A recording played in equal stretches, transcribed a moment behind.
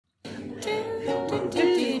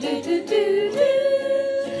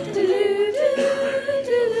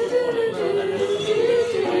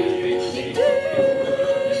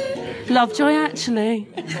Lovejoy, actually.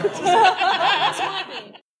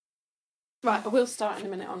 Right, I will start in a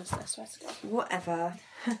minute, honestly, I swear to God. Whatever.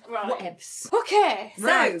 Right. Whatevs. Okay,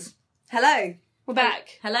 So, hello. we're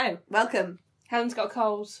back. Hello. Welcome. Helen's got a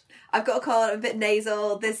cold. I've got a cold, I'm a bit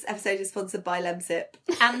nasal. This episode is sponsored by Lemsip.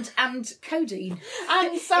 And codeine.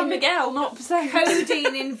 And San Miguel, not percent.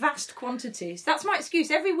 Codeine in vast quantities. That's my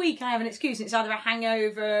excuse. Every week I have an excuse. It's either a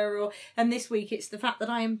hangover and this week it's the fact that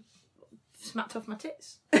I am smacked off my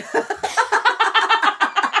tits.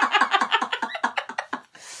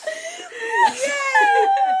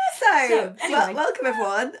 So, anyway. welcome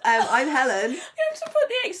everyone. I'm Helen. You have to put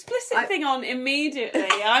the explicit thing on immediately.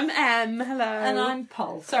 I'm Em, hello. And I'm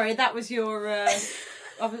Pol. Sorry, that was your...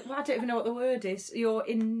 I don't even know what the word is. Your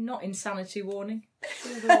not insanity warning.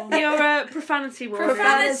 Your profanity warning.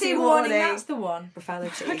 Profanity warning, that's the one.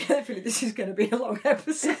 Profanity. I get the feeling this is going to be a long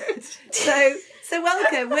episode. So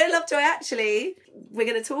welcome. We're Lovejoy Actually. We're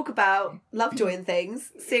going to talk about Lovejoy and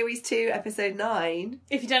Things, Series 2, Episode 9.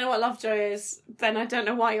 If you don't know what Lovejoy is, then I don't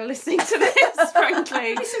know why you're listening to this,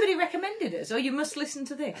 frankly. Maybe somebody recommended us, or you must listen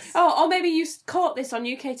to this. Oh, or maybe you caught this on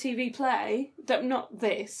UK TV Play. Not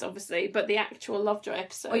this, obviously, but the actual Lovejoy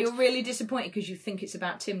episode. Or you're really disappointed because you think it's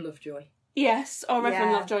about Tim Lovejoy. Yes, or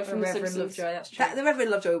Reverend Yeah, Lovejoy from The Reverend Simpsons. Lovejoy, that's true. The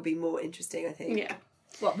Reverend Lovejoy will be more interesting, I think. Yeah.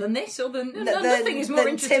 What, than this? Or than... nothing is more than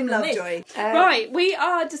interesting Tim than this. Lovejoy. Right, we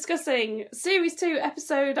are discussing Series 2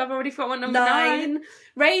 episode, I've already forgotten what number 9.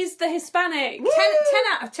 Raise the Hispanic. 10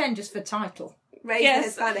 out of 10 just for title. Raise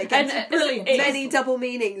Yes, the Hispanic. and, It's brilliant. Many double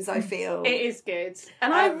meanings, I feel. It is good.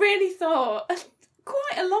 And I really thought,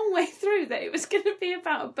 quite a long way through, that it was going to be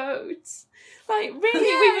about a boat. Like,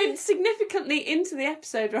 really, we were significantly into the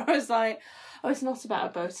episode where I was like, oh, it's not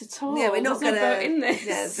about a boat at all. Yeah, we're not There's going no boat in this.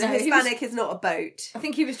 Yeah, the No, he Hispanic is not a boat. I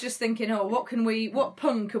think he was just thinking, what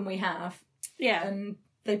pun can we have? Yeah. And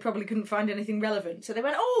they probably couldn't find anything relevant. So they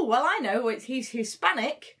went, oh, well, I know, he's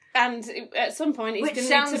Hispanic. And at some point, he's Which going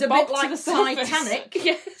sounds to a bit bob to like the surface. Titanic.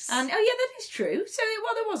 Yes. And, oh, yeah, that is true. So,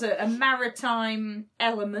 well, there was a maritime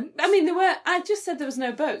element. I mean, I just said there was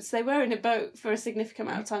no boats. They were in a boat for a significant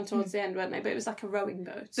amount of time towards the end, weren't they? But it was like a rowing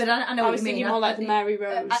boat. But I know I what was you mean. thinking more like the Mary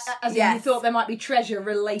Rose. As in Yes. you thought there might be treasure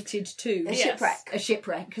related to... A Yes. shipwreck. A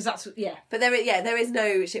shipwreck, because that's... Yeah. But there is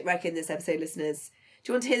no shipwreck in this episode, listeners.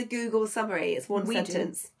 Do you want to hear the Google summary? It's one We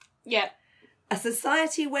sentence. Yeah. A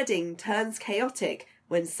society wedding turns chaotic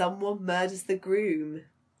when someone murders the groom.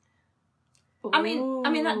 I mean,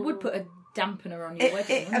 that would put a dampener on your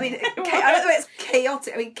wedding. I don't know why it's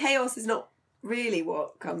chaotic. I mean, chaos is not really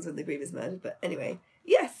what comes when the groom is murdered, but anyway.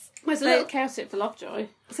 Yes. Well, it's a little chaotic for Lovejoy.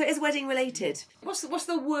 So it is wedding related. What's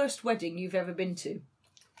the worst wedding you've ever been to?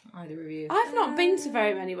 Either of you. I've not been to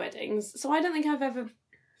very many weddings, so I don't think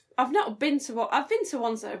I've not been to one. I've been to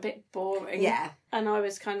ones that are a bit boring. Yeah. And I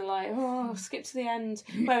was kind of like, oh, I'll skip to the end.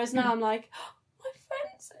 Whereas now I'm like, oh, my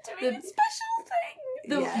friends are doing a special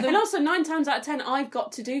thing. And also 9 times out of 10, I've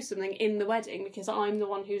got to do something in the wedding because I'm the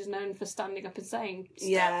one who's known for standing up and saying stuff.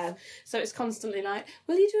 Yeah. So it's constantly like,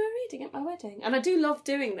 will you do a reading at my wedding? And I do love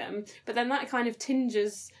doing them, but then that kind of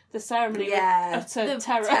tinges the ceremony with utter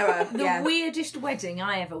terror. The weirdest wedding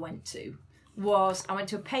I ever went to was I went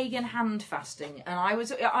to a pagan hand fasting, and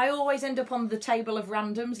I always end up on the table of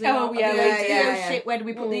randoms. Shit, where do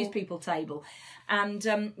we put these people table? And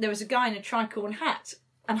there was a guy in a tricorn hat.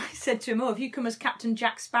 And I said to him, have you come as Captain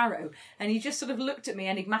Jack Sparrow? And he just sort of looked at me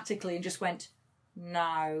enigmatically and just went,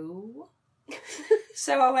 no.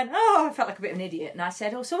 So I went, I felt like a bit of an idiot. And I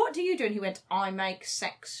said, so what do you do? And he went, I make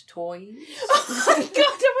sex toys. Oh my God,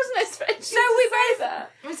 I wasn't expecting So we both,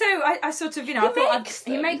 that. So I sort of, I thought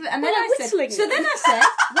he made them. And then I said, whistling so then I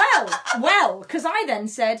said, well, because I then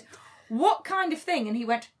said, what kind of thing? And he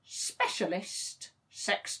went, specialist.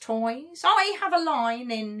 Sex toys. I have a line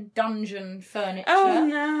in dungeon furniture. Oh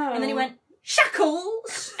no. And then he went,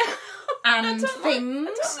 shackles and things.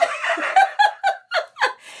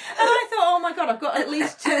 And I thought, oh my God, I've got at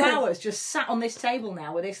least 2 hours just sat on this table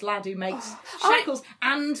now with this lad who makes shackles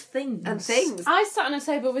and things. And things. I sat on a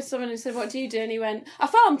table with someone who said, what do you do? And he went, I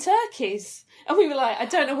farm turkeys. And we were like, I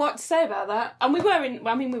don't know what to say about that. And we were in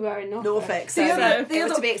Norfolk. Norfolk, so it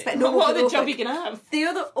was to be expected. What other job are you going to have? The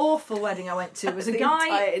other awful wedding I went to was a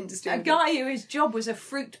guy who his job was a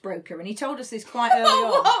fruit broker, and he told us this quite early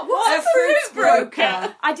on. What? A fruit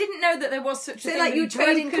broker. I didn't know that there was such a thing. So like you're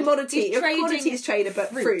trading commodity. You're a commodities trader,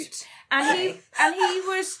 but fruit. And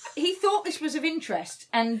he thought this was of interest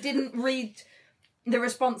and didn't read the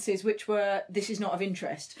responses, which were, this is not of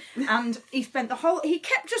interest. And he spent he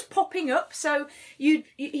kept just popping up. So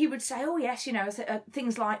he would say, oh yes,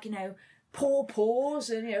 things like, pawpaws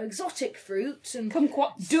and, exotic fruits and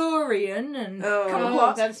kumquats, durian and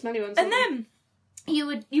kumquats. They're the smelly ones. And then you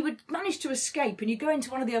would manage to escape, and you go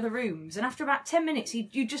into one of the other rooms, and after about 10 minutes,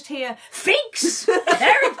 you just hear figs,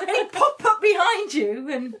 and he'd pop up behind you,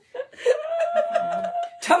 and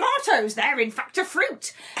tomatoes. They're in fact a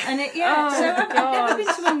fruit, and so I've never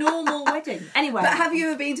been to a normal wedding. Anyway, but have you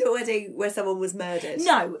ever been to a wedding where someone was murdered?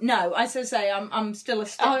 No. As I say, I'm still a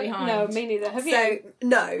step behind. No, me neither. Have you? So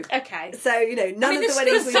no. Okay. So none of the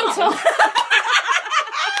weddings we've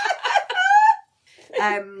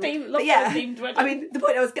been. But yeah, I mean, the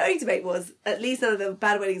point I was going to make was at least none of the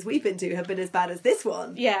bad weddings we've been to have been as bad as this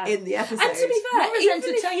one. Yeah. In the episode, and to be fair,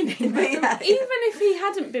 entertaining. Even if he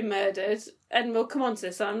hadn't been murdered, and we'll come on to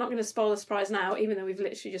this, so I'm not going to spoil the surprise now, even though we've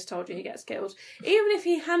literally just told you he gets killed. Even if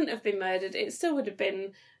he hadn't have been murdered, it still would have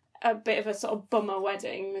been a bit of a sort of bummer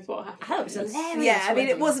wedding with what happened. Oh, it was hilarious. Yeah, I mean,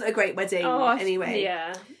 it wasn't a great wedding anyway.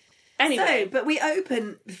 Yeah. Anyway, so, but we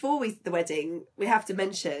open before the wedding. We have to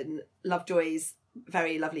mention Lovejoy's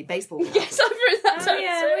very lovely baseball cap. Yes, I've written that down.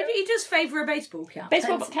 Yeah, he does favour a baseball cap.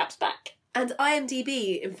 Baseball cap's back. And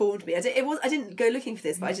IMDb informed me. I didn't go looking for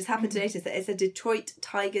this, but I just happened to notice that it's a Detroit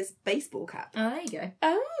Tigers baseball cap. Oh, there you go.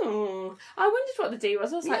 Oh, I wondered what the D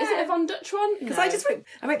was. I was like, is it a Von Dutch one? Because I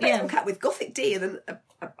wrote baseball cap with Gothic D, and then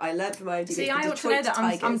I learned from IMDb. See, I ought to know that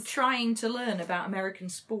I'm trying to learn about American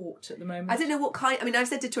sport at the moment. I don't know what kind. I mean, I've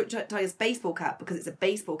said Detroit Tigers baseball cap because it's a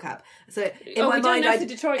baseball cap. So in my mind, don't know if the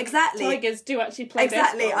Detroit Tigers do actually play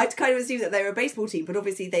baseball. I kind of assumed that they were a baseball team, but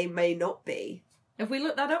obviously they may not be. If we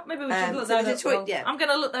look that up, maybe we should look that up. I'm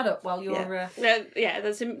going to look that up while you're...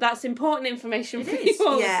 that's important information for you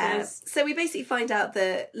all listeners. So we basically find out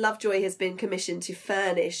that Lovejoy has been commissioned to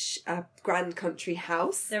furnish a grand country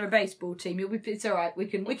house. They're a baseball team. It's all right. We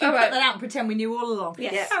can cut that out and pretend we knew all along.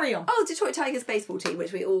 Yes. Carry on. Oh, Detroit Tigers baseball team,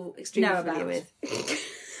 which we're all extremely familiar with.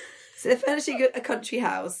 So they're furnishing a country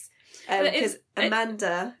house because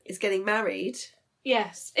Amanda is getting married.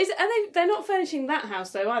 Yes. They're not furnishing that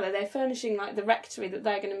house though, are they? They're furnishing like the rectory that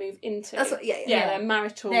they're going to move into. That's what, their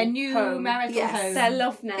marital Their new home. marital home. Their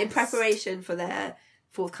love nest. In preparation for their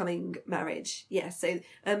forthcoming marriage. Yes, so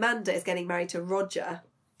Amanda is getting married to Roger.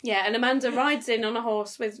 Yeah, and Amanda rides in on a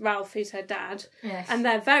horse with Ralph, who's her dad. Yes. And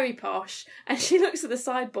they're very posh. And she looks at the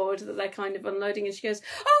sideboard that they're kind of unloading and she goes,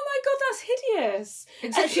 "Oh my God, that's hideous."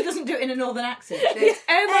 Except she doesn't do it in a northern accent.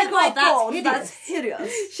 Oh my God, that's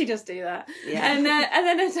hideous. She does do that. Yeah. And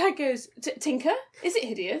then her dad goes, "Tinker, is it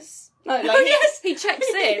hideous?" Like, yes! He checks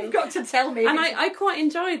in. You've got to tell me. And I quite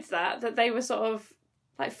enjoyed that they were sort of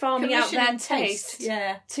like farming out their taste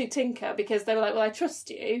to Tinker, because they were like, well, I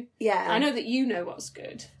trust you. Yeah. I know that you know what's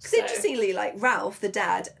good. Because interestingly, like Ralph, the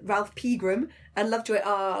dad, Ralph Pegram, and Lovejoy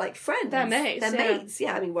are like friends. They're mates. Mates.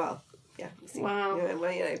 Yeah, I mean, well, yeah. Wow.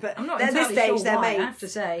 But I'm not at this entirely stage, they're why, mates. I have to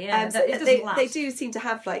say, yeah. So it doesn't last. They do seem to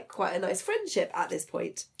have like quite a nice friendship at this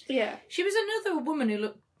point. Yeah. She was another woman who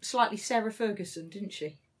looked slightly Sarah Ferguson, didn't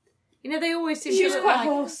she? You know, they always seem She was to quite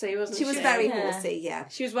horsey, wasn't she? She was very horsey, yeah.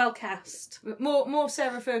 She was well cast. More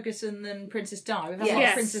Sarah Ferguson than Princess Di. We've had a lot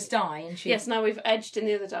of Princess Di, and she... Yes, now we've edged in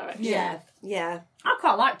the other direction. Yeah. I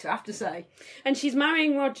quite liked her, I have to say. And she's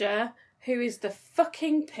marrying Roger, who is the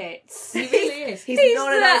fucking pits. He really is. He's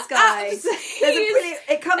not a nice guy.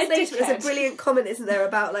 It comes later, there's a brilliant comment, isn't there,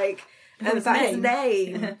 about like... about his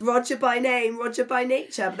name. Roger by name, Roger by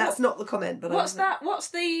nature. But that's not the comment. But what's that? What's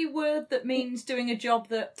the word that means doing a job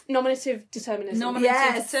that... Nominative determinism.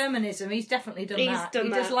 Determinism. He's definitely done that. He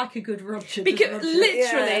does like a good Roger. Because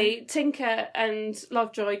literally, Tinker and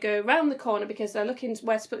Lovejoy go round the corner because they're looking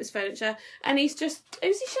where to put this furniture, and he's just...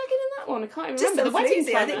 Who's he shagging in that one? I can't even remember. The wedding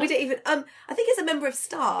planner. I think we don't even... I think it's a member of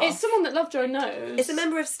staff. It's someone that Lovejoy knows. It's a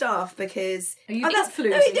member of staff because... Are you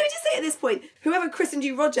influencing? No, we just say at this point, whoever christened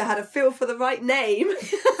you Roger had a feel for the right name.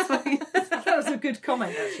 That was a good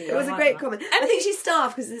comment, actually. It was a great comment. I think she's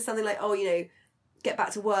staff because there's something like, get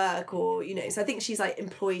back to work, or, so I think she's like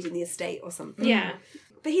employed in the estate or something. Yeah.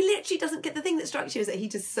 But he literally doesn't get the thing that strikes you is that he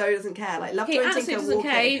just so doesn't care. Like, Lovejoy and Tinker doesn't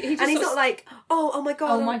care. And he's not like, oh my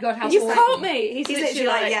God. Oh my God, how you caught me. He's literally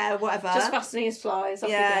like, whatever. Just fastening his flies.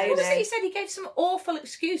 What was it he said? He gave some awful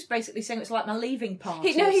excuse, basically saying it was like my leaving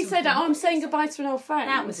party. He said, I'm saying goodbye to an old friend.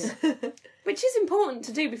 That was it. Which is important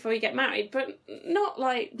to do before you get married, but not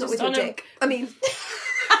like... Not with your dick. I mean...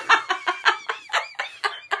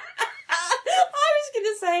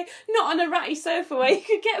 Say not on a ratty sofa where you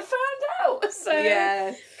could get found out.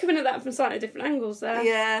 So coming at that from slightly different angles there.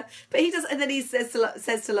 Yeah, but he does, and then he says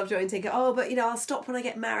to Lovejoy and Tinker, "Oh, but I'll stop when I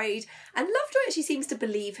get married." And Lovejoy actually seems to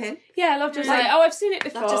believe him. Yeah, Lovejoy's like, "Oh, I've seen it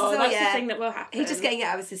before. That's the thing that will happen." He's just getting it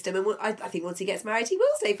out of his system, and I think once he gets married, he will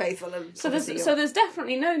stay faithful. And so there's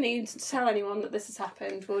definitely no need to tell anyone that this has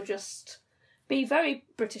happened. We'll just be very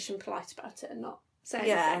British and polite about it and not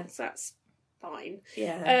say anything. So that's fine.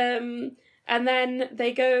 Yeah. And then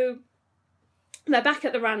they're back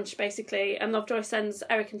at the ranch, basically, and Lovejoy sends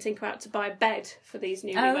Eric and Tinker out to buy a bed for these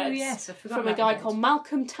newlyweds. Oh, yes, I forgot from a guy called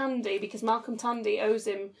Malcolm Tandy, because Malcolm Tandy owes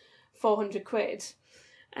him 400 quid.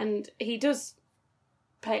 And he does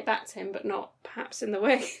pay it back to him, but not perhaps in the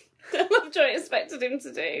way that Lovejoy expected him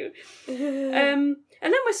to do.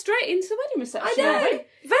 And then we're straight into the wedding reception. I know.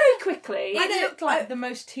 Very quickly. It looked like the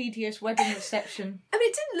most tedious wedding reception. I mean,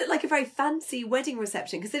 it didn't look like a very fancy wedding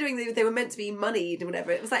reception, considering they were meant to be moneyed and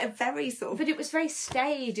whatever. It was like a very sort of... But it was very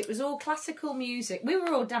staid. It was all classical music. We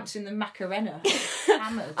were all dancing the Macarena.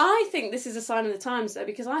 Hammered. I think this is a sign of the times, though,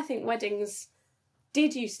 because I think weddings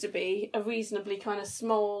did used to be a reasonably kind of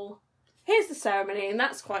small... Here's the ceremony, and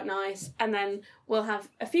that's quite nice. And then we'll have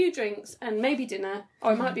a few drinks and maybe dinner,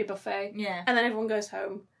 or it might be a buffet. Yeah. And then everyone goes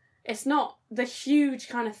home. It's not the huge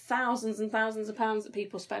kind of thousands and thousands of pounds that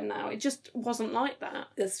people spend now. It just wasn't like that.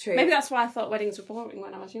 That's true. Maybe that's why I thought weddings were boring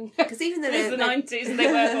when I was younger. Because even though it was the 90s and they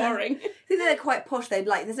were boring. Even though they're quite posh, there's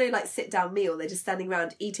no sit down meal. They're just standing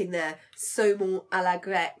around eating their saumon à la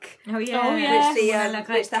grecque. Oh yeah.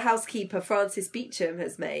 Which the housekeeper Frances Beecham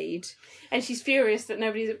has made. And she's furious that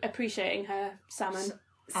nobody's appreciating her salmon.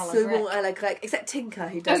 Saumon à la grecque, except Tinker,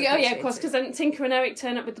 who does. Oh yeah, of course, because then Tinker and Eric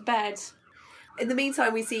turn up with the bed. In the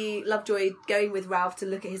meantime, we see Lovejoy going with Ralph to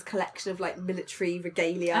look at his collection of military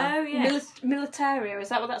regalia. Oh yes, Militaria, is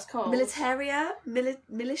that what that's called? Militaria,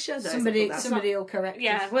 militia. No, somebody will correct.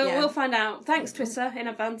 Yeah, we'll find out. Thanks, Twitter, in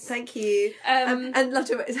advance. Thank you. And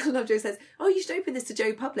Lovejoy says, "Oh, you should open this to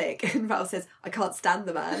Joe Public," and Ralph says, "I can't stand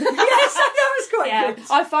the man." Yes, that was quite good.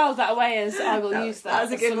 I filed that away as I will use that.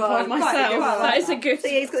 That's a good one myself. That is a good. So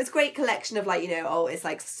he's got this great collection of it's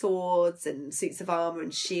like swords and suits of armour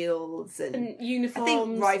and shields and uniforms, I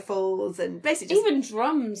think rifles, and basically just... even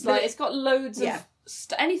drums. It's got loads of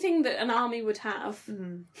anything that an army would have.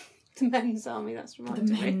 Mm. The men's army. That's reminded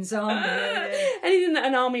me. The men's army. Anything that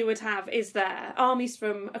an army would have is there. Armies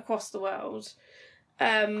from across the world.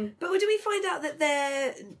 But do we find out that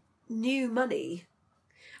they're new money?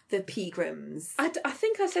 The Pilgrims. I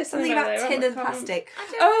think I said something about tin and plastic.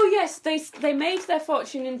 Oh yes, they made their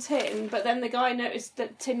fortune in tin, but then the guy noticed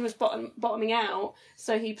that tin was bottoming out,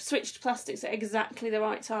 so he switched plastics at exactly the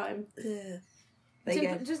right time.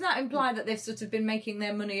 Does that imply that they've sort of been making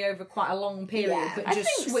their money over quite a long period, but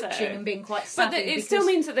just switching and being quite savvy? But it still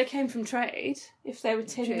means that they came from trade. If they were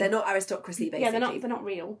tin, they're not aristocracy, basically. Yeah, they're not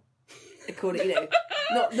real. According,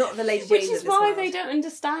 not the Lady Janes. Which is why they don't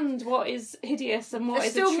understand what is hideous and what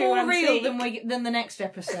is still a true more antique. real than the next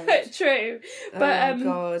episode. True, but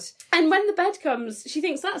God. And when the bed comes, she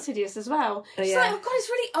thinks that's hideous as well. She's like, "Oh God, it's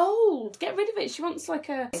really old. Get rid of it." She wants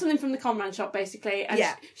something from the Conran shop, basically, and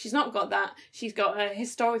she's not got that. She's got a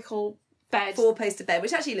historical bed, 4-poster bed,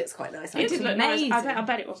 which actually looks quite nice. It did look nice. I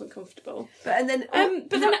bet it wasn't comfortable. But then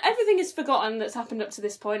everything is forgotten that's happened up to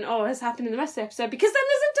this point, or has happened in the rest of the episode, because then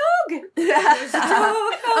there's a dog. There's a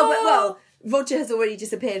dog. Well, Roger has already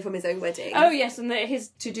disappeared from his own wedding. Oh yes, and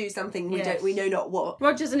to do something we know not what.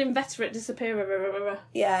 Roger's an inveterate disappearer.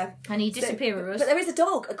 Yeah, and he disappears. But there is a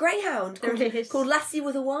dog, a greyhound called Lassie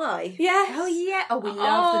with a Y. Yeah. Oh yeah. Oh, we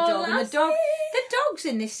love the dog. Lassie. And the dogs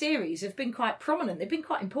in this series have been quite prominent. They've been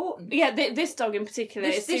quite important. Yeah, this dog in particular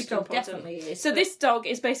is super dog important. Definitely is. So this dog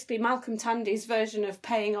is basically Malcolm Tandy's version of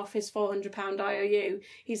paying off his £400 IOU.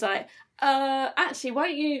 He's like, actually, why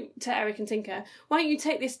don't you, to Eric and Tinker, why don't you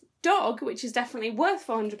take this dog, which is definitely worth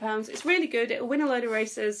 £400. It's really good. It'll win a load of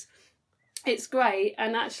races. It's great,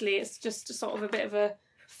 and actually, it's just sort of a bit of a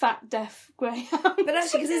fat, deaf greyhound. But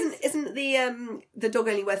actually, because isn't the dog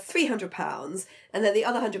only worth £300, and then the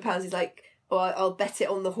other £100 is like, I'll bet it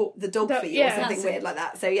on the dog for you, or something weird like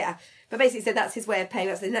that. So yeah, but basically, so that's his way of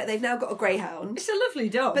paying. So they've now got a greyhound. It's a lovely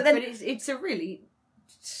dog, but it's a really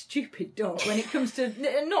stupid dog when it comes to,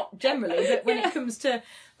 not generally, but when it comes to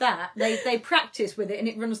that, they practice with it and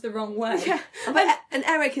it runs the wrong way. Yeah. And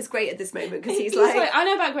Eric is great at this moment because he's like, I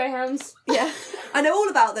know about greyhounds. Yeah, I know all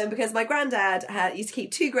about them because my granddad used to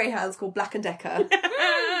keep 2 greyhounds called Black and Decker.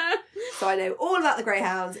 So I know all about the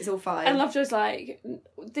greyhounds. It's all fine. And Lovejoy's like,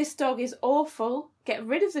 this dog is awful. Get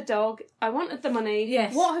rid of the dog. I wanted the money.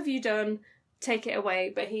 Yes. What have you done? Take it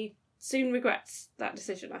away. But he soon regrets that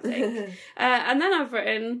decision, I think. And then I've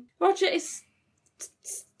written, Roger is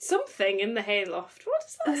something in the hayloft. What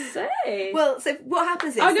does that say? Well, so what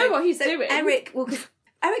happens is... I know what he's doing.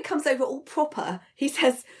 Eric comes over all proper. He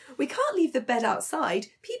says, we can't leave the bed outside.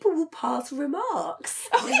 People will pass remarks.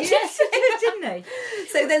 Oh, yes, didn't they?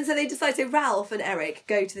 So they decide, so Ralph and Eric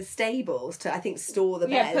go to the stables to, I think, store the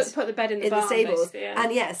bed. Yeah, put the bed in the barn, stables. Yeah.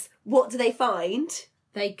 And yes, what do they find?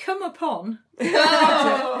 They come upon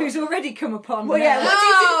who's already come upon. Well, yeah.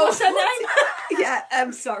 What's her name?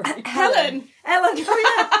 Yeah, sorry. Helen. Oh,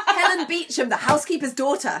 yeah. Helen Beecham, the housekeeper's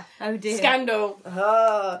daughter. Oh, dear. Scandal.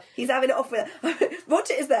 Oh, he's having it off with her.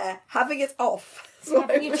 Roger is there, having it off.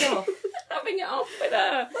 Having it off. Having it off with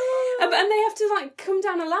her. And they have to, like, come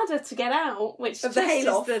down a ladder to get out, which of the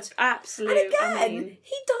hayloft. is the absolute... And again,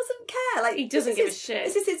 he doesn't care. Like, he doesn't give a shit.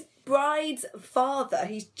 This is his bride's father.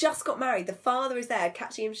 He's just got married. The father is there,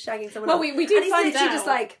 catching him shagging someone else. Well, we do and find he's literally out... just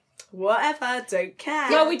like, whatever, don't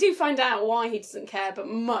care. Well, we do find out why he doesn't care, but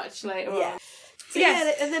much later on. So,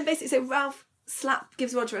 yeah, and then basically, so Ralph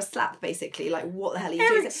gives Roger a slap, basically, like, what the hell are you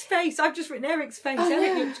doing? Eric's face. I've just written Eric's face. Oh,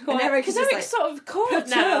 Eric yeah. looked quite... Because Eric's sort of caught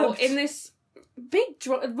now in this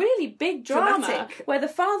really big drama Dramatic. where the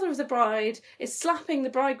father of the bride is slapping the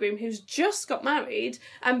bridegroom who's just got married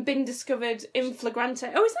and been discovered in flagrante.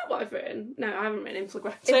 Oh, is that what I've written? No, I haven't written in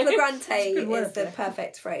flagrante. In flagrante word, is the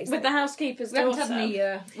perfect phrase. With the housekeeper's We haven't daughter. had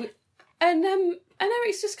any... And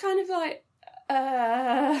Eric's just kind of like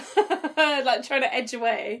like trying to edge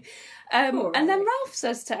away. And then Ralph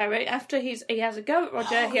says to Eric, after he has a go at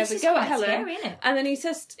Roger, he has a go at Helen, scary, isn't it? and then he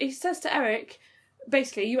says to Eric,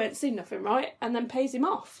 basically, you ain't seen nothing, right? And then pays him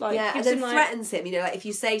off. Like, and gives then him, like, threatens him, like, if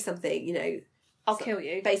you say something, I'll kill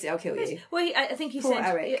you. Basically, I'll kill you. Well, I think he Poor said...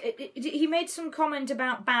 Eric. He made some comment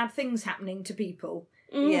about bad things happening to people.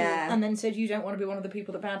 Yeah. And then said, you don't want to be one of the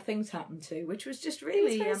people that bad things happen to, which was just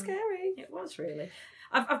really... It's very scary. It was, really.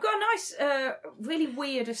 I've got a nice, really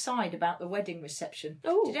weird aside about the wedding reception.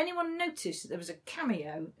 Oh. Did anyone notice that there was a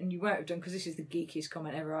cameo, and you won't have done because this is the geekiest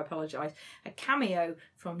comment ever, I apologise, a cameo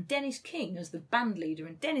from Dennis King as the band leader,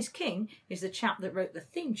 and Dennis King is the chap that wrote the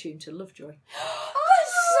theme tune to Lovejoy.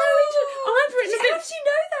 That's so interesting. I've written a bit... How did you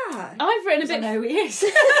know that? I've written a bit... I know he is.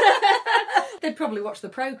 They'd probably watched the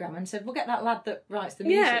programme and said, we'll get that lad that writes the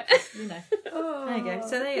music. Yeah. There you go.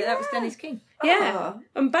 So that was Dennis King. Yeah.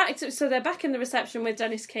 And so they're back in the reception with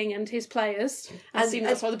Dennis King and his players. And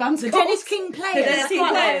that's what the band's called. Dennis King players. The Dennis King I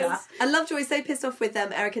like players. that. And Lovejoy's so pissed off with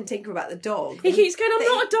Eric and Tinker about the dog. He keeps going, I'm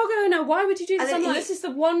not a dog owner, why would you do this? And I'm then like, this is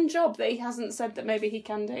the one job that he hasn't said that maybe he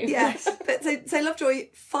can do. Yes, but so Lovejoy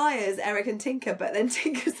fires Eric and Tinker, but then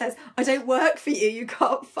Tinker says, I don't work for you, you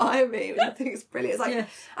can't fire me, which I think is brilliant. It's like,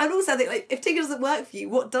 and also I think, like, if Tinker doesn't work for you,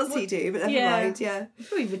 what does he do? But never mind, I'm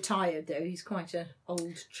sure he retired, though. He's quite an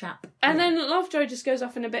old chap. And then Lovejoy just goes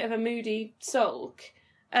off in a bit of a moody sulk.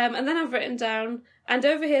 And then I've written down, and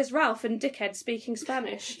overhears Ralph and Dickhead speaking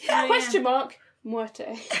Spanish. Question mark,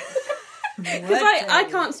 muerte. Because I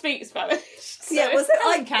can't speak Spanish. So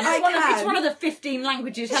Helen can. It's one of the 15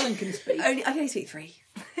 languages Helen can speak. I can only speak 3.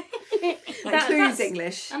 Includes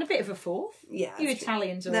English. And a bit of a fourth. Yeah. You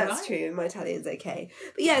Italians are That's true. My Italian's okay.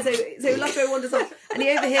 But yeah, so Lovejoy wanders off and he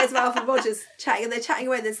overhears Ralph and Rogers chatting, and they're chatting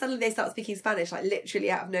away, and then suddenly they start speaking Spanish, like literally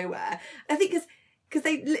out of nowhere. I think because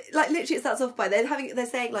they like literally it starts off by they're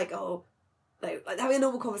saying like, oh, like having a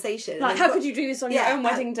normal conversation. Like, how could you do this on your own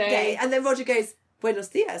wedding day? And then Roger goes, Buenos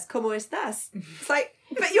dias, ¿cómo estás? It's like,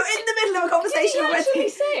 but you're in the middle of a conversation Did he actually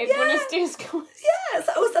say Buenos dias, ¿cómo estás?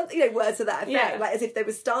 Yeah, or something, words to that effect, like as if they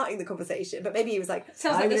were starting the conversation, but maybe he was like,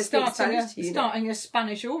 sounds like they're starting a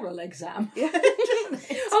Spanish oral exam. Yeah.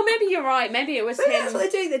 Oh, maybe you're right. Maybe it was him. That's what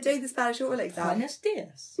they're doing. They're doing the Spanish oral exam. Buenos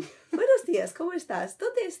dias. Buenos dias, ¿cómo estás?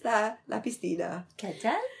 ¿Dónde está la piscina? ¿Qué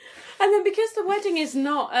tal? And then because the wedding is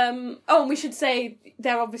not... and we should say,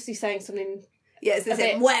 they're obviously saying something... Yes, they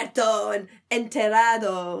say muerto and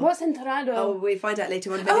enterrado. What's enterrado? Oh, we find out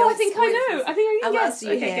later on. I think I know. I think I and guess. what else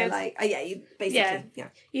do you hear? Good. Like, you basically,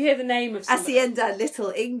 You hear the name of somebody. Hacienda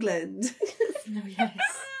Little England. Oh, yes.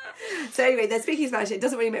 So anyway, they're speaking Spanish. It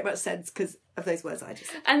doesn't really make much sense because of those words I just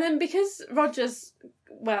said. And then because Rogers,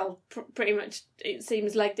 pretty much it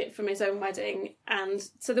seems legged it from his own wedding, and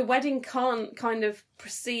so the wedding can't kind of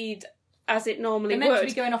proceed as it normally would. They're meant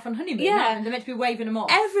to be going off on honeymoon, and they're meant to be waving them off.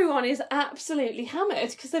 Everyone is absolutely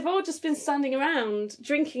hammered because they've all just been standing around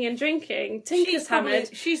drinking and drinking. Tinker's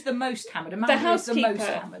hammered. She's the most hammered. Amanda is the most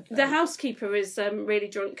hammered. The housekeeper is really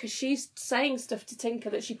drunk because she's saying stuff to Tinker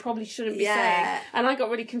that she probably shouldn't be saying. And I got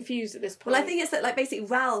really confused at this point. Well, I think it's that basically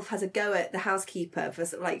Ralph has a go at the housekeeper for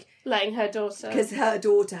sort of letting her daughter, because her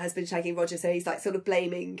daughter has been shagging Roger, so he's sort of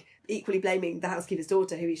equally blaming the housekeeper's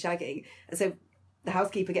daughter who he's shagging, and so the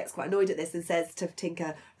housekeeper gets quite annoyed at this and says to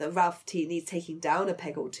Tinker that Ralph needs taking down a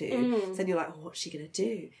peg or two. So then you're like, what's she going to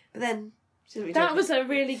do? But then she doesn't really that was a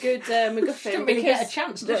really good MacGuffin. She doesn't really get a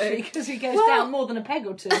chance, does she? Because he goes down more than a peg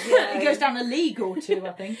or two. He goes down a league or two,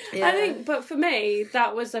 I think. I think, but for me,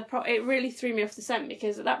 that was it really threw me off the scent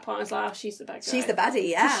because at that point I was like, oh, she's the bad guy. She's the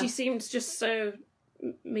baddie, yeah. She seemed just so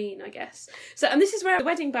mean, I guess. So, and this is where the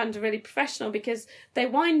wedding band are really professional because they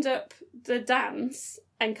wind up the dance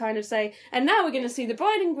and kind of say, and now we're going to see the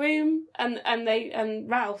bride and groom, and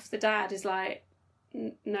Ralph, the dad, is like,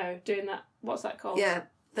 no, doing that. What's that called? Yeah.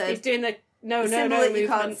 He's doing the no that movement. You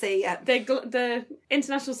can't see. Yeah. The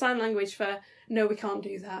international sign language for no, we can't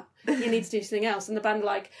do that. You need to do something else. And the band are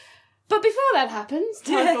like, but before that happens,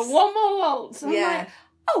 time for one more waltz. And I'm like,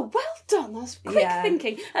 oh, well done. That's quick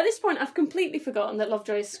thinking. At this point, I've completely forgotten that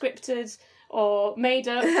Lovejoy is scripted or made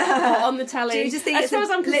up or on the telly. Do you just think as far as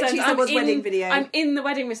I'm concerned, wedding video? I'm in the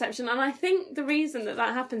wedding reception, and I think the reason that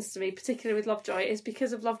happens to me, particularly with Lovejoy, is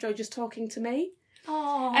because of Lovejoy just talking to me.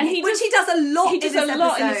 Oh, and he does a lot. He does a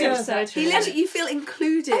lot in this episode. He literally, you feel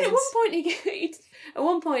included. And at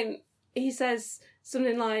one point, he says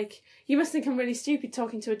something like, "You must think I'm really stupid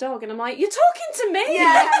talking to a dog," and I'm like, "You're talking to me." Yeah.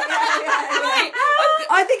 Right.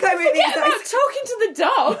 I think I really forget about talking to the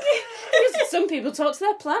dog. Because some people talk to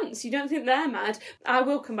their plants. You don't think they're mad. I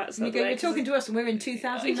will come back to that. You're talking to us, and we're in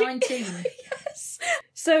 2019. Yes.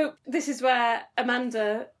 So this is where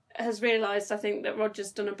Amanda has realised, I think, that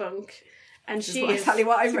Roger's done a bunk. And she is exactly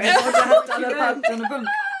what I've read. Roger has done a bunk.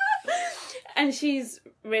 And she's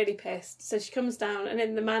really pissed. So she comes down and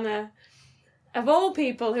in the manner of all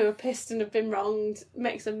people who are pissed and have been wronged,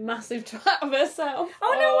 makes a massive twat of herself.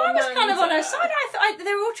 Oh no, I was kind of on her side. I thought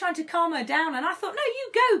they were all trying to calm her down, and I thought, no,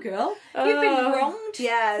 you go, girl. You've been wronged.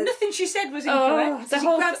 Yeah. Nothing she said was incorrect. So she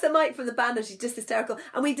grabs the mic from the band and she's just hysterical.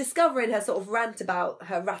 And we discover in her sort of rant about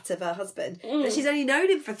her rat of her husband that she's only known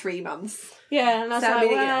him for 3 months. Yeah, and that's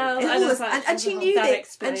and she knew that,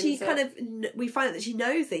 and she kind of, we find out that she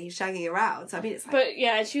knows that he's shagging her out. So I mean, it's like, but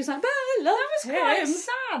yeah, she was like, but I love him. That was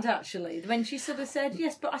quite sad actually when she sort of said,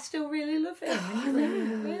 yes, but I still really love him.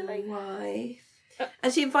 And really? Why?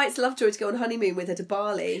 And she invites Lovejoy to go on honeymoon with her to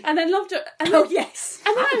Bali. And then Lovejoy... yes.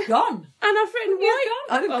 And I've gone. And I've written...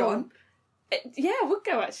 I'd have gone. Yeah, I would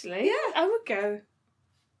go, actually. Yeah. I would go.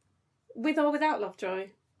 With or without Lovejoy.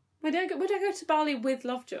 Would I go to Bali with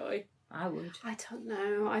Lovejoy? I would. I don't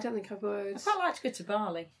know. I don't think I would. I'd quite like to go to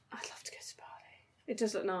Bali. I'd love to go to Bali. It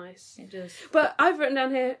does look nice. It does. But I've written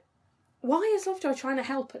down here... Why is Lovejoy trying to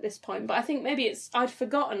help at this point? But I think maybe I'd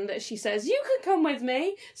forgotten that she says, you could come with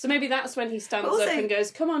me. So maybe that's when he stands up and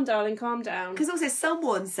goes, come on, darling, calm down. Because also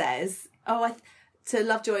someone says, to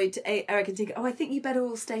Lovejoy, to Eric and Tinker, I think you better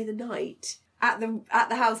all stay the night at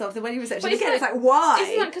the house after the wedding reception. But again, it's like, why?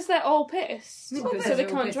 Isn't that because they're all pissed? So they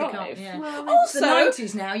can't drive? Yeah. Well, also, it's the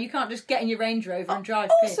 90s now, you can't just get in your Range Rover and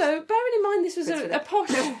drive pissed. Also, bearing in mind this was a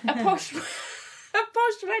posh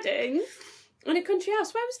wedding in a country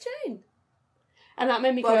house, where was Jane? And that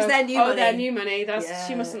made me go, their new money. Their new money.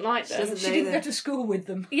 She mustn't like them. She didn't go to school with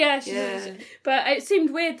them. Yeah, she didn't. But it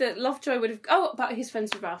seemed weird that Lovejoy would have... Oh, but he's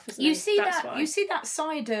friends with Ralph, isn't he? You see that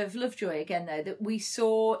side of Lovejoy again, though, that we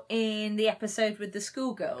saw in the episode with the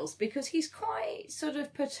schoolgirls, because he's quite sort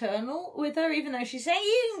of paternal with her, even though she's saying,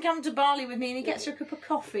 you can come to Bali with me, and he gets her a cup of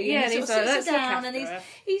coffee, and he sort of sits her down, and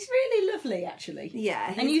he's really lovely, actually.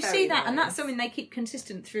 Yeah, and you see that, nice. And that's something they keep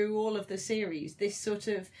consistent through all of the series, this sort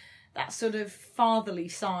of... that sort of fatherly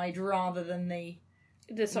side rather than the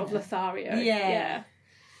sort of Lothario. Yeah.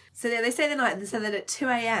 So they stay the night and they say that at 2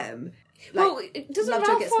 a.m. Doesn't Ralph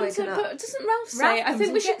want to? But doesn't Ralph say, I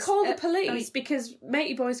think we should call the police because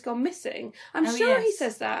Matey Boy's gone missing? I'm sure he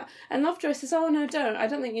says that. And Lovejoy says, oh no, don't. I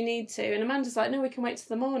don't think you need to. And Amanda's like, no, we can wait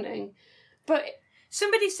till the morning. But...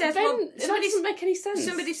 Somebody says, that doesn't make any sense.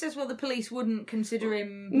 Somebody says, well, the police wouldn't consider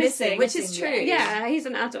him missing, which is true. Yeah, he's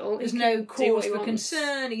an adult. There's no cause for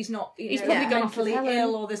concern. He's not. He's probably gone mentally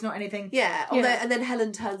ill, or there's not anything. Yeah. And then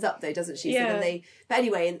Helen turns up though, doesn't she? Yeah. So then but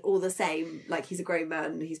anyway, and all the same, like he's a grown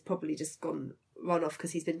man. He's probably just run off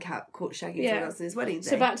because he's been caught shagging someone else in his wedding day.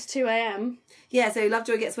 So back to 2 a.m. Yeah. So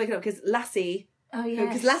Lovejoy gets woken up because Lassie. Oh yeah,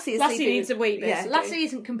 because Lassie needs a wee bit. Yeah. Lassie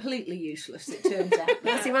isn't completely useless, it turns out.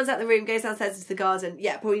 Lassie runs out the room, goes downstairs into the garden.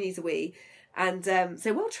 Yeah, probably needs a wee. And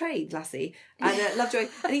so well trained, Lassie. And Lovejoy,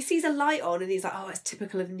 and he sees a light on, and he's like, "Oh, it's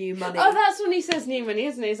typical of new money." Oh, that's when he says new money,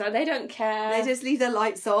 isn't he? He's like, they don't care. They just leave their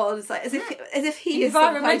lights on. It's like as if he is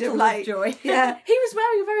some kind of like Lovejoy. Yeah, he was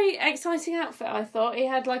wearing a very exciting outfit. I thought he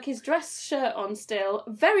had like his dress shirt on still,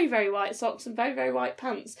 very very white socks and very very white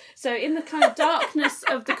pants. So in the kind of darkness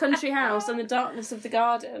of the country house and the darkness of the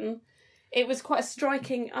garden, it was quite a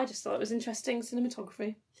striking. I just thought it was interesting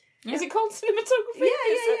cinematography. Yeah. Is it called cinematography?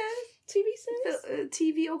 Yeah. TV series?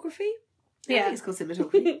 TVography? Yeah. I think it's called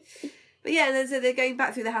cinematography. But yeah, and then so they're going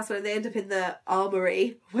back through the house and they end up in the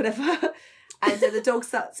armoury, whatever. And the dog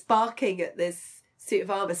starts barking at this suit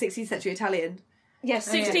of armour, 16th century Italian. Yes,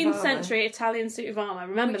 16th century Italian suit of armour.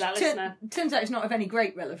 Remember that, listener. Turns out it's not of any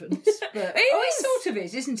great relevance. But it sort of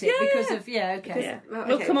is, isn't it? Yeah, because of, okay. Yeah.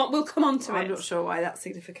 We'll come on to it. I'm not sure why that's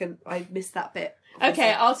significant. I missed that bit.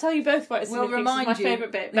 Okay, I'll tell you both what it's my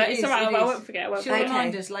favourite bit, but it's alright, I won't forget. She'll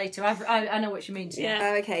remind us later. I know what she means.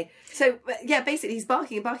 Yeah. Okay. So, basically he's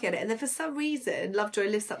barking at it, and then for some reason, Lovejoy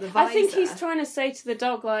lifts up the visor. I think he's trying to say to the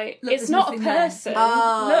dog, like, look, it's not a person.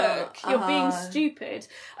 Look, you're being stupid.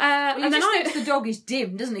 And then thinks the dog is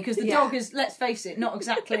dim, doesn't he? Because the dog is, let's face it, not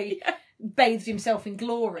exactly bathed himself in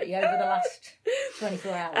glory over the last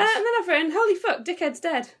 24 hours. And then I've written, holy fuck, Dickhead's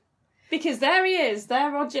dead. Because there he is,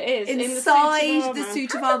 there Roger is inside the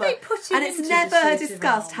suit of armour. And it's never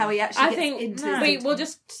discussed how he actually gets into the suit. We'll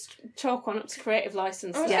just chalk one up to creative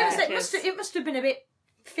licence. It must have been a bit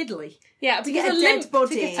fiddly. Yeah, because a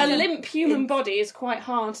limp human body is quite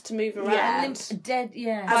hard to move around. Yeah, dead.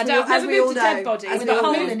 I've never moved a dead body. I've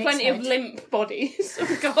moved plenty of limp bodies.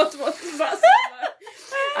 Oh God, what does that sound like?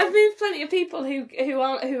 I've moved plenty of people who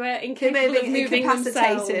are incapable of moving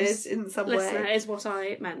themselves. In some Listener, way. is what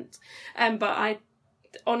I meant. But I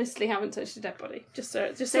honestly haven't touched a dead body. Just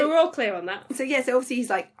so we're all clear on that. So obviously he's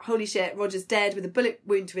like, holy shit, Roger's dead with a bullet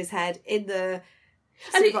wound to his head in the.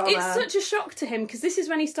 And it's such a shock to him, because this is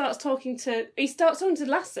when he starts talking to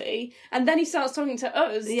Lassie, and then he starts talking to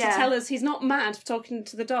us to tell us he's not mad for talking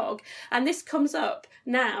to the dog. And this comes up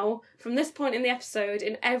now, from this point in the episode,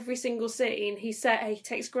 in every single scene. He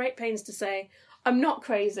takes great pains to say, I'm not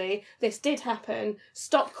crazy, this did happen,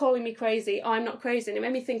 stop calling me crazy, I'm not crazy. And it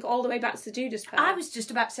made me think all the way back to the Judas Pair. I was just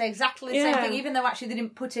about to say exactly the same thing, even though actually they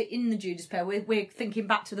didn't put it in the Judas Pair. We're thinking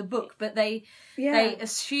back to the book, but they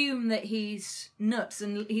assume that he's nuts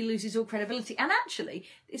and he loses all credibility. And actually,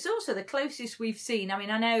 it's also the closest we've seen. I mean,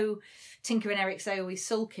 I know Tinker and Eric say, he's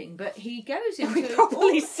sulking, but he goes into...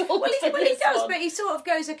 probably sulking. Well, he does, but he sort of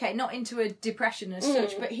goes, not into a depression as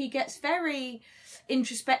such, but he gets very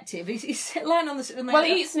introspective. He's lying on the... Well,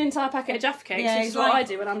 he eats an entire packet of Jaffa cakes, which is what I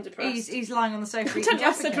do when I'm depressed. He's lying on the sofa eating Jaffa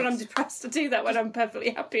cakes. I said when I'm depressed, I do that when I'm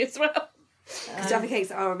perfectly happy as well. Because Jaffa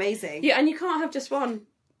cakes are amazing. Yeah, and you can't have just one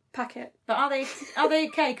packet. But are they a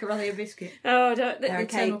cake or are they a biscuit? Oh, they're a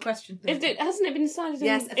eternal question. Hasn't it been decided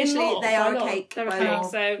yes, officially in law? They are a cake. They're a cake,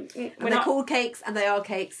 so... They're called cakes and they are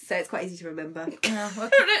cakes, so it's quite easy to remember. Well,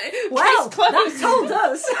 that told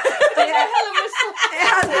us. It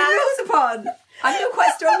has been built upon. I feel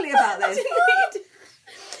quite strongly about this.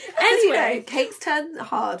 Anyway, cakes turn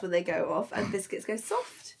hard when they go off and biscuits go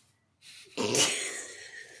soft.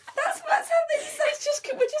 That's how they say.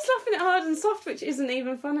 We're just laughing at hard and soft, which isn't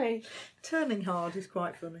even funny. Turning hard is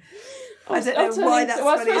quite funny. I don't know why that's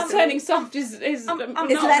funny. Well, turning soft is it's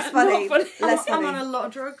less funny. Less funny. I'm on a lot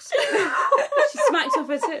of drugs. She smacked off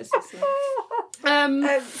her tits. So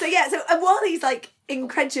while he's like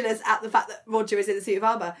incredulous at the fact that Roger is in a suit of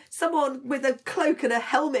armour, someone with a cloak and a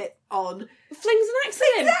helmet on flings an axe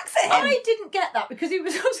at him. I didn't get that because he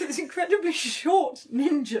was also this incredibly short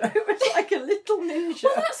ninja. It was like a little ninja.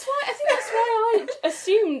 Well, that's why I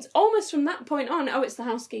assumed almost from that point on. Oh, it's the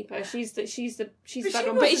housekeeper. She's the bad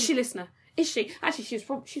one. But is she listener? Is she? Actually, she was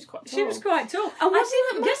quite tall. She was quite tall. And I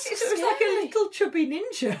didn't guess it was like a little chubby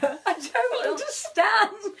ninja. I don't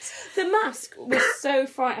understand. The mask was so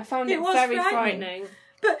frightening. I found it very frightening.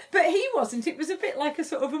 But he wasn't. It was a bit like a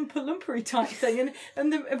sort of Oompa Loompa type thing,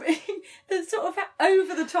 and the sort of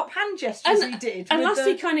over the top hand gestures he did. And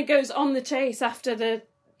Lassie kind of goes on the chase after the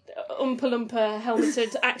Oompa Loompa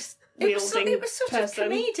helmeted axe. It was sort of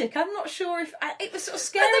comedic. I'm not sure if it was sort of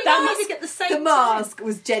scary. The mask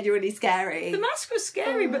was genuinely scary. The mask was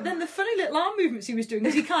scary, but then the funny little arm movements he was doing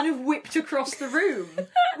as he kind of whipped across the room,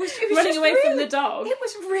 was running away from the dog. It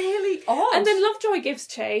was really odd. And then Lovejoy gives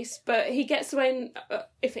chase, but he gets away.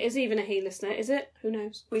 If it is even a he listener, is it? Who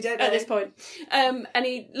knows? We don't know at this point. And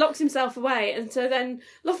he locks himself away, and so then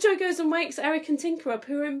Lovejoy goes and wakes Eric and Tinker up,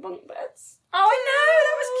 who are in bunk beds. Oh, I know,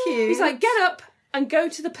 that was cute. He's like, get up and go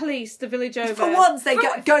to the police, the village over. For once, they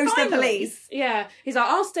go to the police. Yeah. He's like,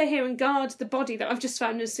 I'll stay here and guard the body that I've just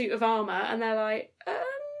found in a suit of armour. And they're like,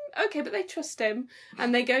 okay, but they trust him.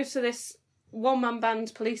 And they go to this one-man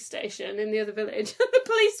band police station in the other village. And the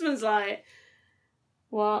policeman's like,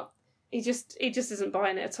 what? He just isn't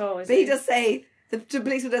buying it at all, is he? But he does say, the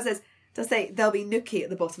policeman does say there'll be Nookie at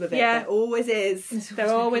the bottom of it. Yeah. There always is.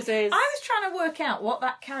 There always is. I was trying to work out what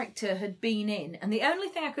that character had been in, and the only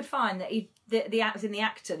thing I could find that the actor,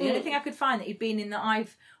 the only thing I could find that he'd been in that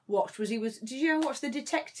I've watched was did you ever watch The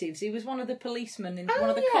Detectives? He was one of the policemen, one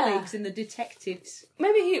of the colleagues in The Detectives.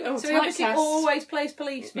 Maybe he obviously always plays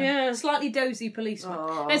policeman. Yeah. Slightly dozy policeman.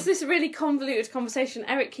 Oh. It's this really convoluted conversation.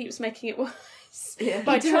 Eric keeps making it worse. Yeah,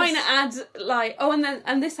 by trying to add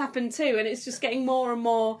and this happened too, and it's just getting more and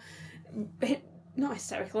more not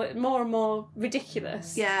hysterical, more and more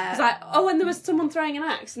ridiculous. Yeah. It's like, and there was someone throwing an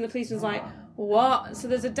axe, and the policeman's like, what? So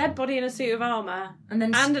there's a dead body in a suit of armour and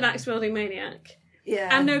an axe wielding maniac.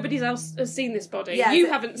 And nobody else has seen this body. You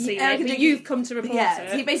haven't seen it, but you've come to report it.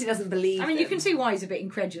 So he basically doesn't believe you can see why he's a bit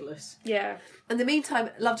incredulous. Yeah. In the meantime,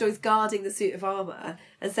 Lovejoy's guarding the suit of armour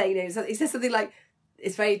and saying, he says something like,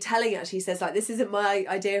 it's very telling actually, he says, like, this isn't my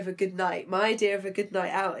idea of a good night. My idea of a good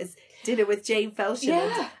night out is dinner with Jane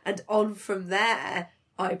Felsham and on from there,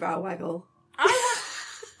 eyebrow waggle.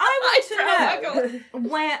 I want to know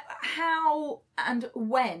where, how, and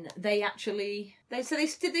when they actually.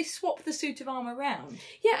 Did they swap the suit of armour around?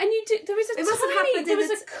 Yeah, and there was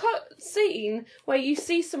a cut scene where you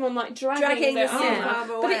see someone like dragging their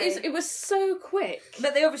armour away. But it was so quick.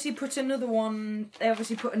 But they obviously put another one.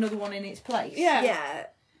 In its place. Yeah.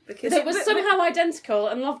 Because it was somehow identical,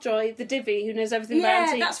 and Lovejoy, the divvy who knows everything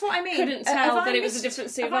about it, that's what I mean. Couldn't tell that it was a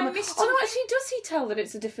different suit of armour. Oh no, actually, does he tell that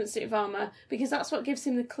it's a different suit of armour? Because that's what gives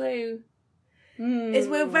him the clue.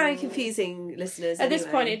 We're very confusing, listeners. At this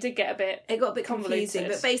point, it did get a bit. It got a bit confusing,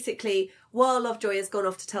 but basically, while Lovejoy has gone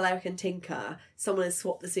off to tell Eric and Tinker, someone has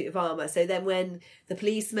swapped the suit of armour. So then, when the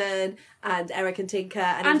policeman and Eric and Tinker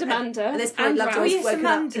and Amanda, at this point, Lovejoy's woken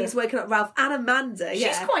up. He's woken up Ralph and Amanda.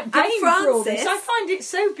 She's quite game for all this. I find it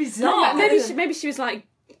so bizarre. Maybe she was like,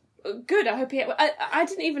 "Good, I hope he." I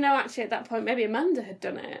didn't even know actually at that point. Maybe Amanda had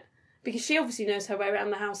done it because she obviously knows her way around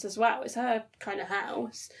the house as well. It's her kind of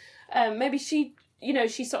house. Maybe she,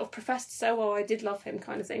 she sort of professed to say, well, I did love him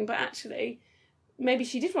kind of thing, but actually, maybe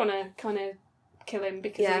she did want to kind of kill him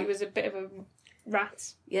because he was a bit of a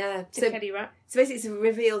rat. Yeah. Dickheady rat. So basically it's a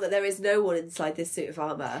reveal that there is no one inside this suit of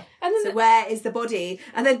armour. And then where is the body?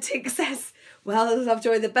 And then Tink says, well,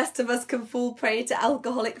 Lovejoy, the best of us can fall prey to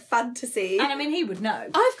alcoholic fantasy. And I mean, he would know.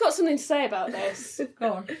 I've got something to say about this.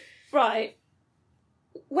 Go on. Right.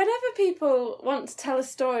 Whenever people want to tell a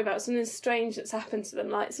story about something strange that's happened to them,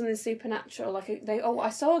 like something supernatural, like I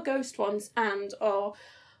saw a ghost once,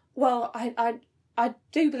 I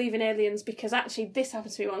do believe in aliens because actually this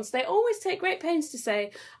happened to me once. They always take great pains to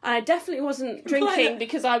say, I definitely wasn't drinking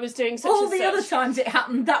because I was doing such and such. All the other times it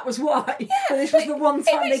happened, that was why. Yeah, but this was the one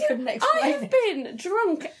time they couldn't explain it. I have been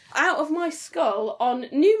drunk out of my skull on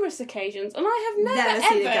numerous occasions, and I have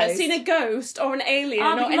never ever seen a ghost or an alien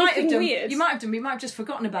or anything weird. You might have done. You might have just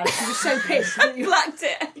forgotten about it. You were so pissed that you blacked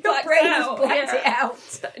it. Your brain has blacked it out.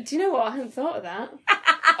 Do you know what? I hadn't thought of that.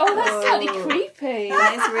 Oh, that's slightly creepy.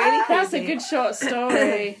 That is really creepy. That's a good short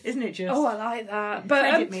story. Isn't it just? Oh, I like that. But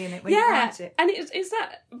credit me in it when you write it. And it's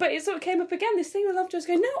that, but it sort of came up again, this thing with Lovejoy's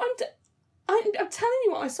going, no, I'm telling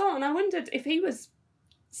you what I saw, and I wondered if he was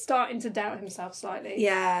starting to doubt himself slightly.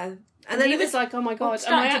 Yeah. And then he was like, oh my God,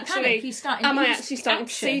 am I actually starting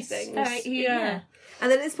to see things? Yeah. And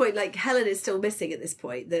then at this point, like, Helen is still missing at this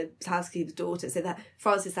point, the housekeeper's daughter. So that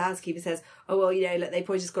Frances, the housekeeper, says, oh, well, they've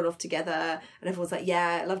probably just gone off together. And everyone's like,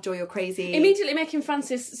 yeah, Lovejoy, you're crazy. Immediately making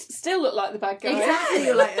Frances still look like the bad guy. Exactly.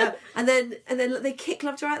 You're like, and then they kick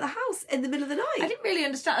Lovejoy out of the house in the middle of the night. I didn't really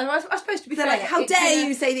understand. I was supposed to be fair. Like, how dare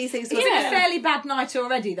you say these things to us? It's been a fairly bad night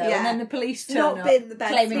already, though. Yeah. And then the police turn up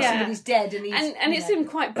claiming somebody's dead. And it's in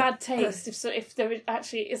quite bad taste if there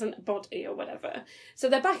actually isn't a body or whatever. So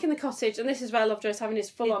they're back in the cottage, and this is where Lovejoy's having his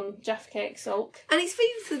full-on Jaffa cake sulk. And he's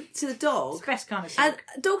feeding to the dog. It's the best kind of sulk.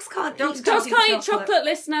 And dogs can't eat chocolate,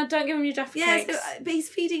 listener. Don't give him your Jaffa cakes. Yes, but he's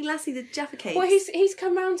feeding Lassie the Jaffa cakes. Well, he's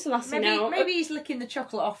come round to Lassie now. Maybe he's licking the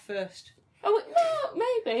chocolate off first. Oh, well,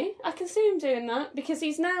 maybe. I can see him doing that because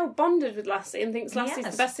he's now bonded with Lassie and thinks Lassie's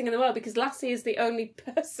the best thing in the world because Lassie is the only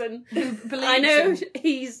person who believes I know him.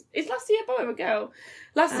 Is Lassie a boy or a girl?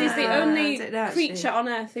 Lassie's the only creature on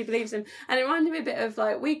earth who believes him. And it reminded me a bit of,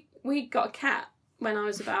 like, we got a cat when I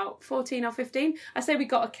was about 14 or 15. I say we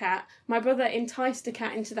got a cat. My brother enticed a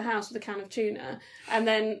cat into the house with a can of tuna.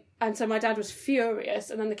 And so my dad was furious.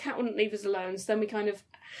 And then the cat wouldn't leave us alone. So then we kind of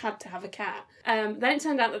had to have a cat. Then it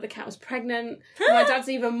turned out that the cat was pregnant. My dad's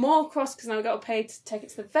even more cross because now I got paid to take it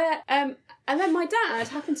to the vet. And then my dad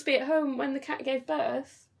happened to be at home when the cat gave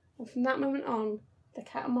birth. And from that moment on, the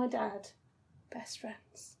cat and my dad, best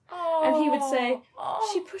friends. Oh, and he would say,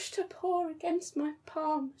 she pushed her paw against my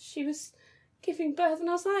palm. She was giving birth, and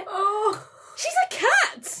I was like, she's a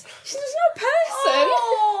cat! She's no person!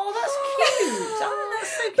 Oh, that's cute! Oh,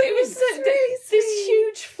 that's so cute! But it was this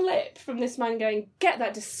huge flip from this man going, get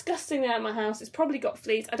that disgusting thing out of my house, it's probably got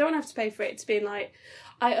fleas, I don't have to pay for it, to being like,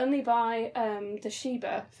 I only buy the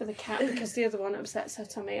Sheba for the cat because the other one upsets her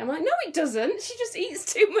tummy. I'm like, no it doesn't, she just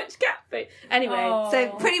eats too much cat food. Anyway.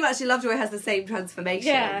 So pretty much Lovejoy has the same transformation.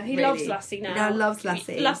 Yeah, he loves Lassie now. He now loves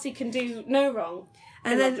Lassie. Lassie can do no wrong.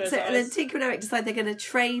 And then Tinker and Eric decide they're going to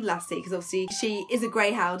train Lassie because obviously she is a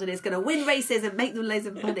greyhound and is going to win races and make them loads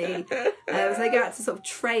of money. So they go out to sort of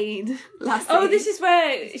train Lassie. Oh, this is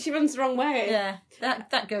where she runs the wrong way. Yeah,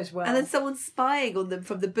 that goes well. And then someone's spying on them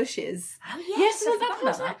from the bushes. Oh yes, no, that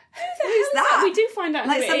part's like, who's that? We do find out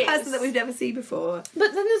like who some it person is. that we've never seen before.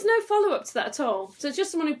 But then there's no follow up to that at all. So it's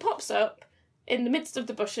just someone who pops up in the midst of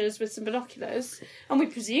the bushes with some binoculars, and we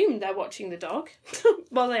presume they're watching the dog.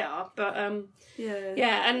 Well, they are, but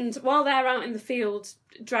yeah. And while they're out in the field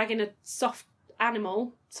dragging a soft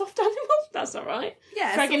animal, that's not right.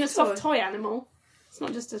 Yeah, dragging a soft toy animal. It's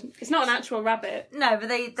not just it's not an actual rabbit. No, but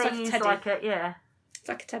they like use teddy. like a It's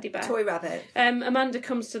like a teddy bear. Toy rabbit. Amanda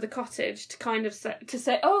comes to the cottage to kind of say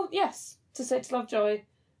to Lovejoy,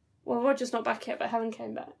 well, Roger's not back yet, but Helen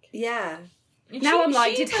came back. Yeah. Now I'm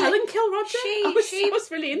like, did Helen kill Roger? I was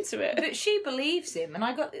really into it. But she believes him, and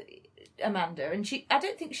I got Amanda, and I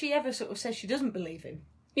don't think she ever sort of says she doesn't believe him.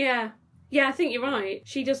 Yeah, I think you're right.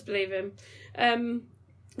 She does believe him.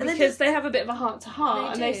 Because they have a bit of a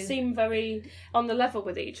heart-to-heart, and they seem very on the level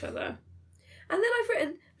with each other. And then I've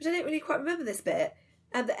written, which I don't really quite remember this bit,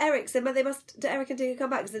 that Eric said, Eric and Tinker come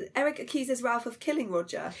back, because Eric accuses Ralph of killing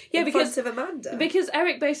Roger in front of Amanda. Because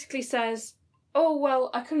Eric basically says, oh, well,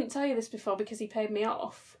 I couldn't tell you this before because he paid me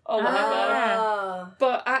off, or whatever.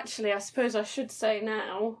 But actually, I suppose I should say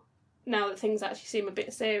now that things actually seem a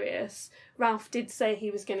bit serious, Ralph did say he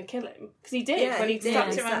was going to kill him. Because he did when he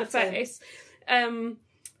slapped him around the face.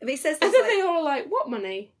 But he says and then they all are like, what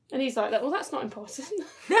money? And he's like, well, that's not important.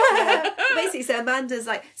 Basically, so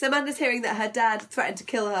Amanda's hearing that her dad threatened to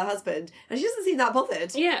kill her husband, and she doesn't seem that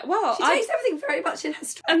bothered. Yeah, well, she takes everything very much in her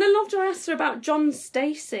stride. And then Lovejoy asks her about John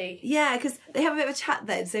Stacey. Yeah, because they have a bit of a chat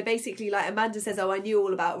then. So basically, like, Amanda says, oh, I knew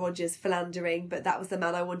all about Roger's philandering, but that was the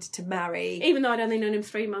man I wanted to marry. Even though I'd only known him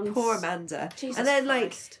 3 months. Poor Amanda. Jesus and then,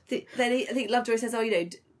 Christ. I think Lovejoy says, oh,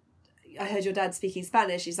 I heard your dad speaking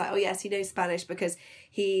Spanish. He's like, oh yes, he knows Spanish because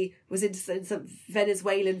he was into some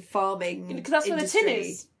Venezuelan farming because that's industry. Where the tin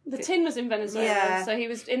is. The tin was in Venezuela, so he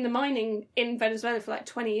was in the mining in Venezuela for like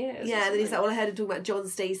 20 years. Yeah, and then he's like, well, I heard him talking about John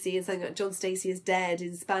Stacey and saying that John Stacey is dead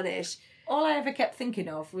in Spanish. All I ever kept thinking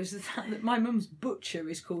of was the fact that my mum's butcher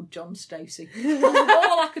is called John Stacey.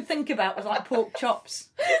 All I could think about was like pork chops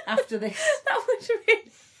after this. That would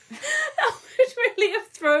really have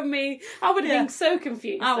thrown me. I would have been so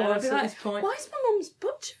confused. I was at this point. Why is my mum's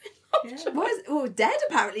butcher in Lovejoy? Why is dead?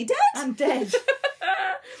 Apparently dead. I'm dead.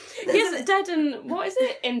 Yes, dead and what is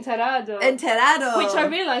it? Enterrado. Which I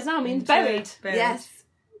realise now means buried. Yes.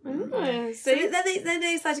 Oh, so then they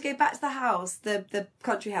decide to go back to the house, the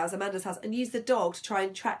country house, Amanda's house, and use the dog to try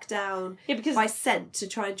and track down by scent to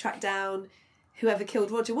try and track down whoever killed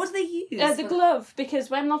Roger. What do they use? The glove, because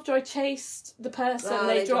when Lovejoy chased the person,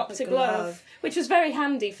 they dropped a glove, which was very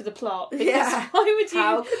handy for the plot. Because why would you?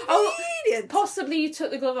 How convenient. Possibly you took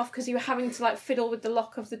the glove off because you were having to fiddle with the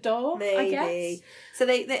lock of the door. Maybe. I guess. So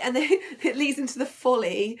it leads into the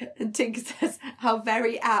folly, and Tinker says, "How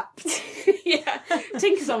very apt." Yeah,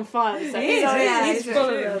 Tinker's on fire. So he's full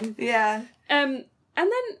of them. Yeah. And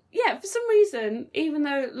then, for some reason, even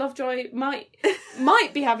though Lovejoy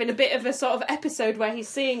might be having a bit of a sort of episode where he's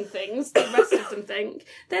seeing things the rest of them think,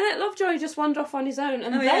 they let Lovejoy just wander off on his own,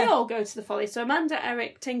 and they all go to the folly. So Amanda,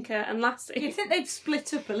 Eric, Tinker and Lassie. You'd think they'd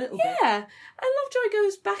split up a little bit. Yeah. And Lovejoy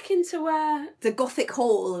goes back into where... The Gothic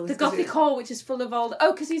Hall. The Gothic Hall, which is full of old...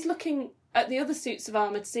 Oh, because he's looking at the other suits of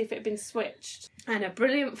armour to see if it had been switched. And a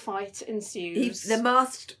brilliant fight ensues. The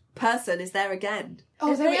masked person is there again.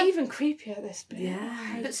 Oh, they were even creepier this bit.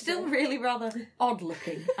 Yeah. But still really rather odd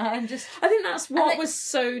looking. I think that's what was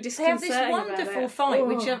so disconcerting. They have this wonderful fight,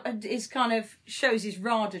 which is kind of shows his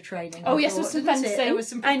RADA training. Oh, yes, with some fencing. There was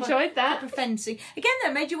some I enjoyed that. Proper fencing. Again,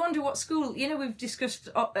 though, made you wonder what school... we've discussed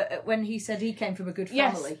when he said he came from a good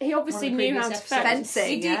family. Yes, he obviously knew how to fence.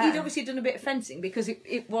 Fencing, He'd obviously done a bit of fencing because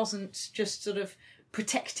it wasn't just sort of...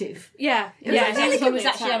 protective. He was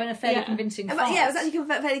actually having a fairly convincing fight. Yeah, it was actually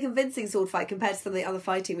a fairly convincing sword fight compared to some of the other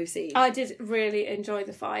fighting we've seen. I did really enjoy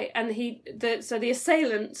the fight, and the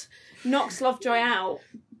assailant knocks Lovejoy out,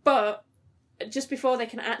 but just before they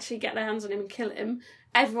can actually get their hands on him and kill him,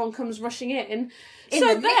 everyone comes rushing in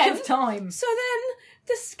the nick of time. So then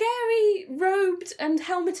the scary robed and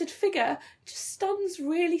helmeted figure just stands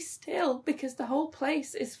really still because the whole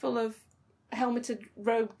place is full of helmeted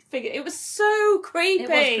robed figure. It was so creepy.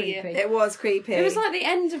 It was creepy. It was like the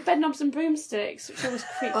end of Bedknobs and Broomsticks, which always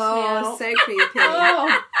creeps me out. Oh, so creepy.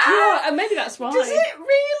 And maybe that's why. Does it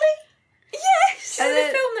really? Yes. So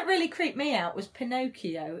the film that really creeped me out was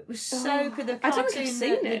Pinocchio. It was so creepy. I don't think I've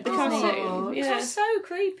seen it. The cartoon. It was so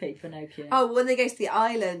creepy, Pinocchio. Oh, when they go to the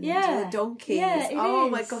island, the donkeys. Yeah, oh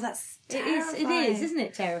my god, that's terrifying. It is, isn't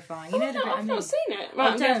it terrifying? You know the I've not seen it.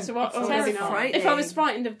 Right, I'm going to watch. If I was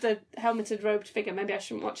frightened of the helmeted robed figure, maybe I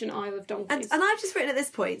shouldn't watch an Isle of Donkeys. And I've just written at this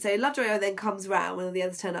point, so Lovejoy then comes round when all the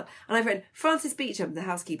others turn up, and I've written Frances Beecham, the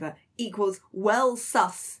housekeeper, equals well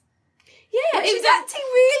sus. Yeah, she was acting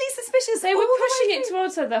really suspicious. They were pushing it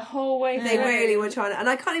towards her the whole way through. They really were trying to, and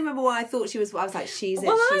I can't even remember why I thought she was. I was like, she's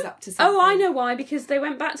up to something. Oh, I know why, because they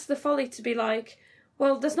went back to the Folly to be like,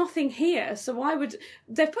 well, there's nothing here, so why would...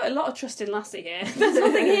 They've put a lot of trust in Lassie here. There's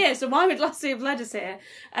nothing here, so why would Lassie have led us here?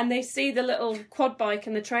 And they see the little quad bike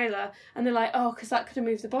and the trailer, and they're like, oh, because that could have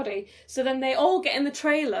moved the body. So then they all get in the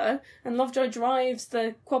trailer, and Lovejoy drives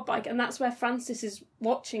the quad bike, and that's where Francis is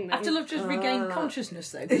watching them. After Lovejoy's regained consciousness,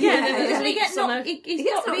 though. He gets knocked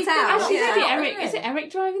out. Actually, maybe is it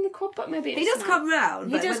Eric driving the quad bike? Maybe he does come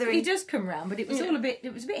round. He does come round, but it was all a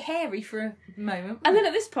bit hairy for a moment. And then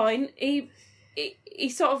at this point, he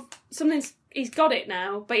sort of he's got it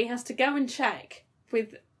now, but he has to go and check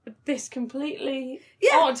with this completely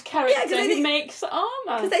odd character who makes armour.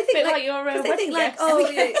 Because they think like your wedding guest.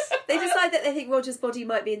 They decide that they think Roger's body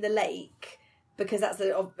might be in the lake because that's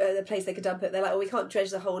the place they could dump it. They're like, we can't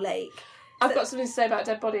dredge the whole lake. I've got something to say about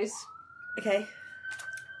dead bodies. Okay.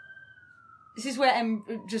 This is where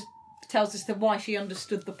just tells us why she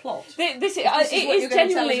understood the plot. This is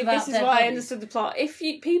why I understood the plot. If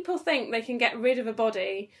people think they can get rid of a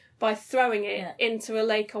body by throwing it into a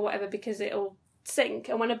lake or whatever because it'll sink,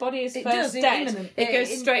 and when a body is dead, it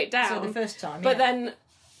goes straight down. So the first time, but then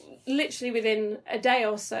literally within a day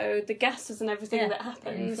or so, the gases and everything that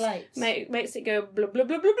happens makes it go blub, blub,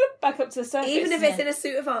 blub, blub, blub, back up to the surface. Even if it's in a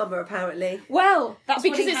suit of armour, apparently. Well, that's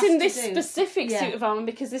because it's in this specific suit of armour,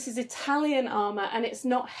 because this is Italian armour and it's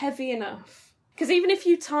not heavy enough. Because even if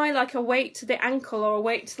you tie like a weight to the ankle or a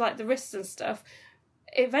weight to like the wrists and stuff,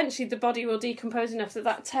 eventually the body will decompose enough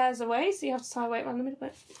that tears away, so you have to tie a weight around the middle of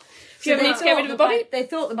it. Do you ever need to get rid of a body? They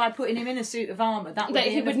thought that by putting him in a suit of armour, that would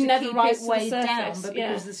he would never rise to the surface. Down, but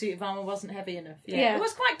because the suit of armour wasn't heavy enough. Yeah. It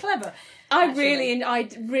was quite clever. I really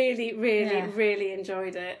enjoyed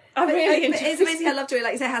it. It's amazing how Lovejoy,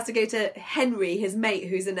 like you say, has to go to Henry, his mate,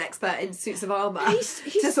 who's an expert in suits of armour,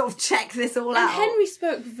 to sort of check this all out. And Henry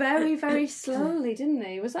spoke very, very slowly, didn't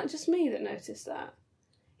he? Was that just me that noticed that?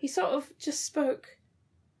 He sort of just spoke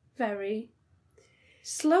very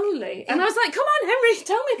slowly, and I was like, "Come on, Henry,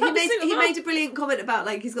 tell me about He made a brilliant comment about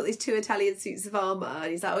like he's got these 2 Italian suits of armour,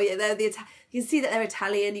 and he's like, "Oh yeah, they're you can see that they're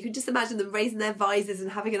Italian. You can just imagine them raising their visors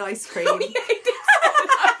and having an ice cream." Oh, yeah, he did.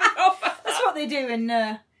 That's what they do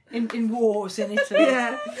in wars in Italy.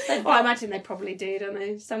 Yeah. I imagine they probably do, don't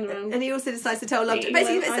they? Stand around. And he also decides to tell Lovejoy.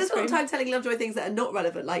 Basically, he spends a lot of time telling Lovejoy things that are not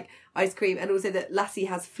relevant, like ice cream, and also that Lassie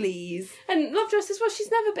has fleas. And Lovejoy says, "Well, she's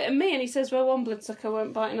never bitten me," and he says, "Well, one bloodsucker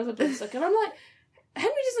won't bite another bloodsucker." And I'm like,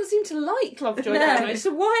 Henry doesn't seem to like Lovejoy that much,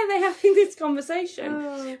 so why are they having this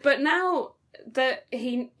conversation? But now that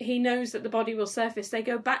he knows that the body will surface, they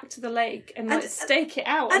go back to the lake and stake it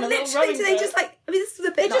out. And literally, they just like, I mean, this is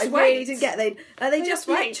the bit that I really didn't get. They just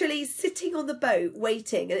literally sitting on the boat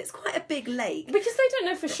waiting, and it's quite a big lake. Because they don't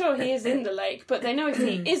know for sure he is in the lake, but they know if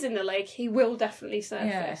he is in the lake, he will definitely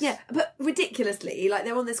surface. Yeah, but ridiculously, like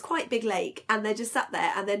they're on this quite big lake, and they're just sat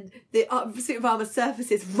there, and then the suit of armour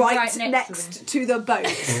surfaces right next to the boat.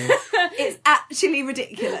 It's actually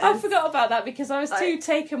ridiculous. I forgot about that because I was too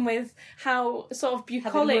taken with how sort of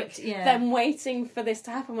bucolic them waiting for this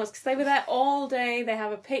to happen was, because they were there all day. They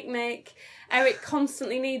have a picnic. Eric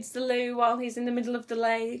constantly needs the loo while he's in the middle of the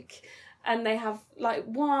lake, and they have like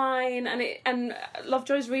wine, and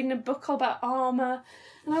Lovejoy's reading a book all about armour,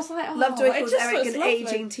 and I was like, Lovejoy calls Eric an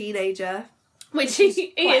ageing teenager, which he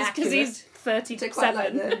is because he's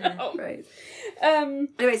 37. Right.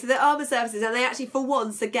 Anyway, so the armour surfaces, and they actually, for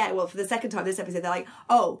once again, for the second time this episode, they're like,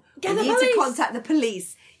 "Oh, you need to contact the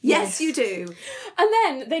police." Yes, you do. And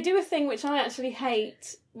then they do a thing which I actually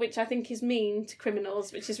hate, which I think is mean to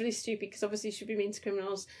criminals, which is really stupid because obviously you should be mean to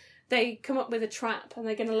criminals. They come up with a trap, and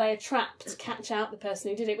they're going to lay a trap to catch out the person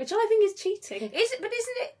who did it, which I think is cheating. Is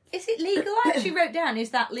it legal? I actually wrote down, is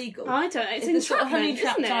that legal? I don't know. It's entrapment, sort of honey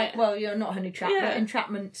trap isn't it? Type, well, you're not honey trap, but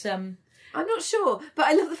entrapment. I'm not sure, but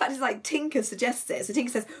I love the fact it's like Tinker suggests it. So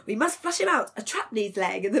Tinker says, "We must flush him out. A trap needs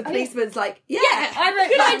leg," and the policeman's like, "Yeah,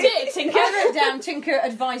 good idea, Tinker." I wrote down Tinker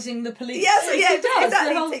advising the police. Yes,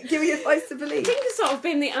 exactly. Giving advice to police. Tinker's sort of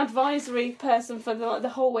been the advisory person for the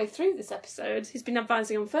whole way through this episode. He's been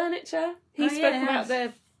advising on furniture. He spoke about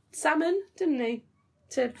the salmon, didn't he?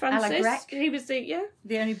 to Francis. Grec. He was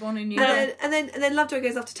the only one who knew. And then Lovejoy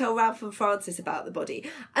goes off to tell Ralph and Francis about the body.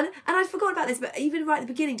 And I'd forgotten about this, but even right at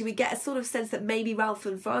the beginning, do we get a sort of sense that maybe Ralph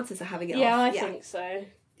and Francis are having it off? I think so.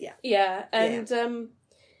 Yeah. Yeah, and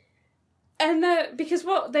because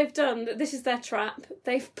what they've done, this is their trap.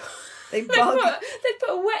 They've put a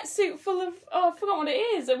wetsuit full of I forgot what it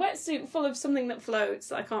is. A wetsuit full of something that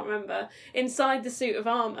floats. I can't remember inside the suit of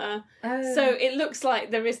armour. Oh. So it looks like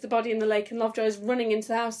there is the body in the lake, and Lovejoy is running into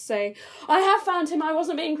the house to say, "I have found him. I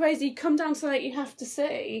wasn't being crazy. Come down to the lake. You have to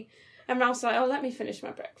see." And Ralph's like, "Oh, let me finish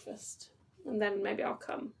my breakfast, and then maybe I'll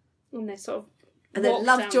come." And they sort of and then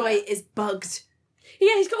Lovejoy is bugged.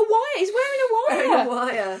 Yeah, he's got a wire. He's wearing a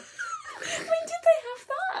wire. I mean, did they have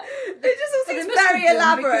that? It just all seems very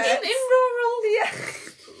elaborate. In rural...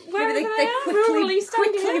 Where they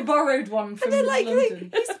quickly borrowed one from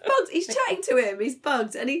London. He's bugged. He's chatting to him. He's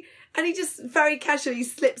bugged. And he just very casually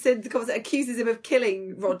slips into the conversation, accuses him of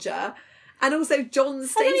killing Roger. And also John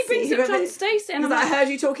Stacey. And then he brings up John Stacey. And I heard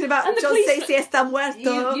you talking about John Stacey está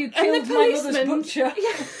muerto. You killed my mother's butcher.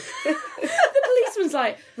 Yeah. The policeman's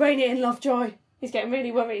like, rein it in, Lovejoy. He's getting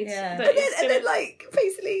really worried. Yeah. And then,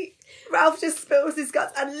 basically, Ralph just spills his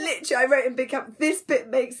guts. And literally, I wrote in big cap, this bit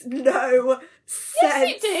makes no sense. Yes,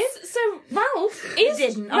 it did. So Ralph is...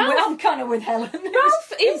 It didn't. I'm kind of with Helen.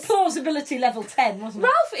 Ralph is... Implausibility level 10, wasn't it?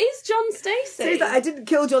 Ralph is John Stacey. So he's like, I didn't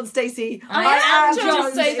kill John Stacey. I am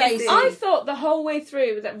John Stacey. I thought the whole way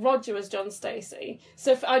through that Roger was John Stacey.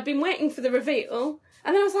 So I'd been waiting for the reveal.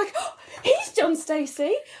 And then I was like, oh, he's John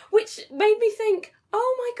Stacey. Which made me think...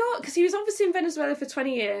 Oh my God, because he was obviously in Venezuela for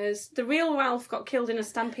 20 years. The real Ralph got killed in a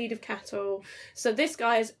stampede of cattle. So this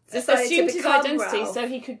guy's assumed his identity Ralph. So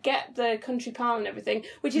he could get the country pile and everything,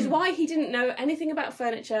 which is why he didn't know anything about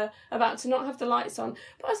furniture, about to not have the lights on.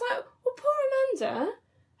 But I was like, well, poor Amanda.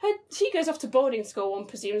 She goes off to boarding school, one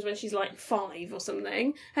presumes, when she's like 5 or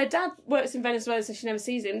something. Her dad works in Venezuela, so she never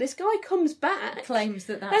sees him. This guy comes back, claims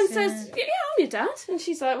that's and says, "Yeah, I'm your dad." And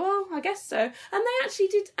she's like, "Well, I guess so." And they actually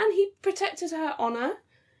did, and he protected her honour,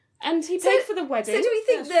 and he paid for the wedding. So do we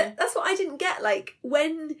think that's what I didn't get? Like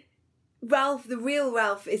when Ralph, the real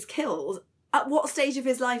Ralph, is killed, at what stage of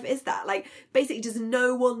his life is that? Like, basically, does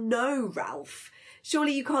no one know Ralph?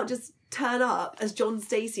 Surely you can't just turn up as John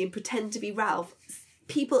Stacey and pretend to be Ralph.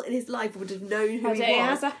 People in his life would have known who he was. It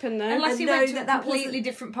has happened though. Unless he went to that completely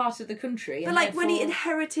different part of the country. But like when he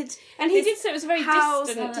inherited, and he did say it was very house,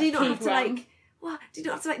 distant. Did he not have to Did he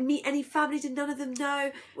not have to meet any family? Did none of them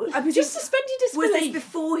know? Just suspended disbelief. Was this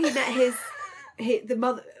before he met the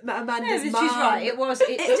mother, Amanda's mum? She's right. It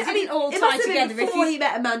didn't all tie together. Before he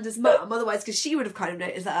met Amanda's mum, otherwise, because she would have kind of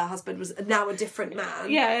noticed that her husband was now a different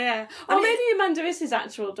man. Yeah. Or maybe Amanda is his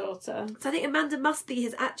actual daughter. So I think Amanda must be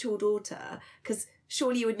his actual daughter, because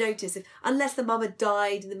surely you would notice unless the mum had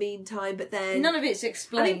died in the meantime. But then none of it's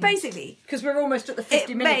explained. I mean, basically, because we're almost at the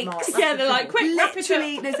 50-minute mark. Yeah, they're like, quick,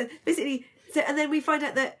 literally. No, so basically, and then we find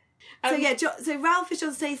out that. So Ralph is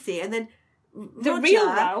John Stacey, and then. The real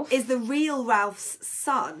Ralph is the real Ralph's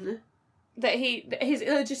son. That his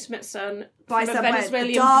illegitimate son by from some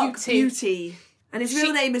Venezuelan dark beauty. And his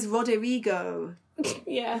real name is Rodrigo.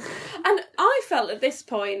 Yeah. And I felt at this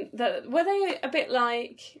point that were they a bit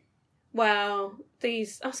like, well, I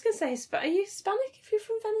was going to say, are you Hispanic if you're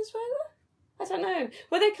from Venezuela? I don't know.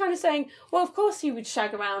 Were they kind of saying, well, of course he would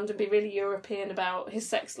shag around and be really European about his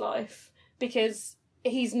sex life because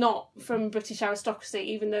he's not from British aristocracy,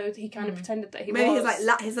 even though he kind of pretended that he was. Maybe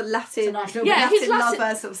he's a Latin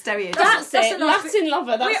lover sort of stereotype. That's it, Latin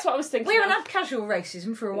lover. That's what I was thinking. We haven't had casual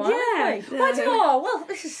racism for a while. Yeah.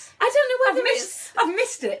 This is. I don't know whether I've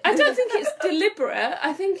missed it. I don't think it's deliberate.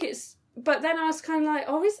 I think it's. But then I was kind of like,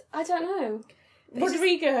 I don't know.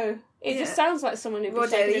 Rodrigo. It just sounds like someone who'd be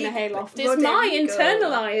shaken in a hayloft. It's my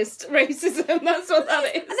internalised racism. That's what that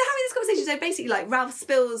is. And they're having this conversation. So basically, like Ralph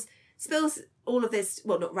spills all of this,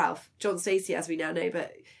 well, not Ralph, John Stacey, as we now know,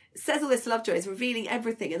 but says all this to Lovejoy, is revealing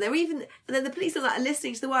everything. And then the police are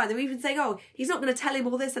listening to the wire, and they're even saying, oh, he's not going to tell him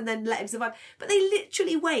all this and then let him survive. But they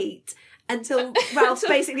literally wait until Ralph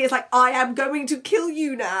basically is like, I am going to kill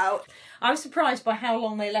you now. I was surprised by how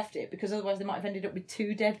long they left it, because otherwise they might have ended up with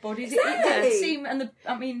 2 dead bodies. Exactly. It didn't seem,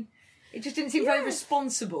 it just didn't seem very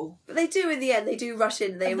responsible. But they do, in the end, rush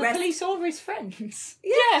in. They arrest the police or his friends.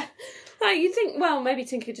 Yeah. Like, you think, well, maybe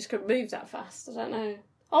Tinker just couldn't move that fast. I don't know.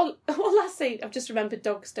 Lassie, I've just remembered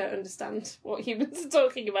dogs don't understand what humans are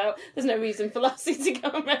talking about. There's no reason for Lassie to go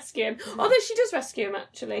and rescue him. Although she does rescue him,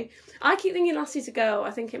 actually. I keep thinking Lassie's a girl.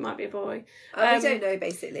 I think it might be a boy. We don't know,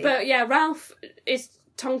 basically. But yeah, Ralph is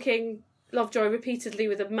tonking Lovejoy repeatedly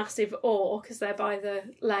with a massive oar because they're by the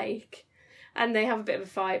lake. and they have a bit of a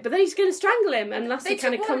fight. But then he's going to strangle him, and Lassie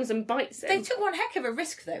kind of comes and bites him. They took one heck of a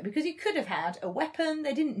risk though, because he could have had a weapon.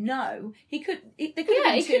 They didn't know. They could have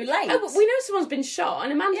been too late. Oh, but we know someone's been shot,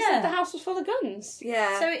 and Amanda said the house was full of guns.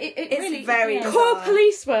 Yeah. So it's really very poor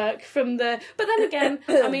police work from the. But then again,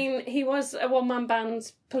 I mean, he was a one-man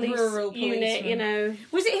band rural unit, you know.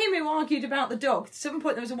 Was it him who argued about the dog? At some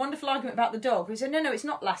point there was a wonderful argument about the dog. He said, no, it's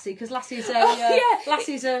not Lassie, because Lassie's a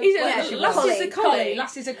Lassie's a collie.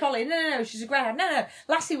 Lassie's a collie. No, she's a greyhound. No,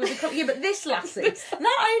 Lassie was a collie. Yeah, but this Lassie. No,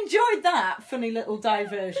 I enjoyed that funny little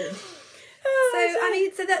diversion. So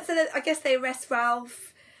I guess they arrest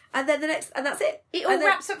Ralph. And then and that's it. It all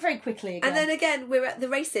wraps up very quickly again. And then again, we're at the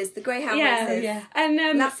races, the greyhound races. Yeah. And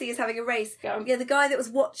Lassie is having a race. Yeah, the guy that was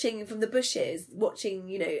watching from the bushes, watching,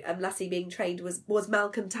 Lassie being trained was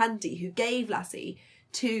Malcolm Tandy, who gave Lassie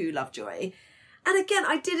to Lovejoy. And again,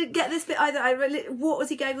 I didn't get this bit either. What was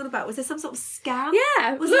he going on about? Was there some sort of scam?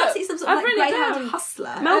 Yeah. Was Lassie some sort of greyhound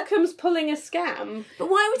hustler? Malcolm's pulling a scam. But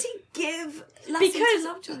why would he give Lassie to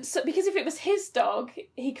Lovejoy? Because if it was his dog,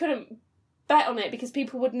 he couldn't bet on it because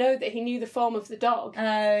people would know that he knew the form of the dog. Oh,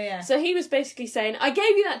 yeah. So he was basically saying, I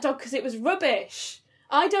gave you that dog because it was rubbish.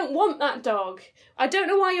 I don't want that dog. I don't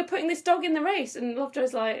know why you're putting this dog in the race. And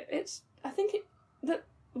Lovejoy's like, we've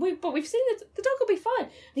seen the dog will be fine. And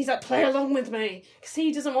he's like, play along with me. Because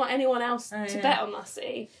he doesn't want anyone else to bet on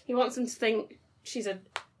Lassie. He wants them to think she's a...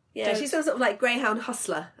 Yeah, she's some sort of like greyhound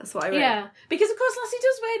hustler. That's what I read. Yeah, because of course Lassie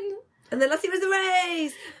does win. And then Lassie wins the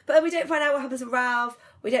race. But then we don't find out what happens to Ralph.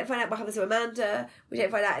 We don't find out what happens to Amanda. We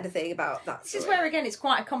don't find out anything about that story. This is where, again, it's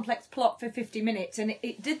quite a complex plot for 50 minutes. And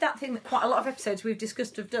it did that thing that quite a lot of episodes we've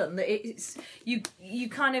discussed have done. That it's you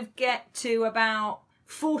kind of get to about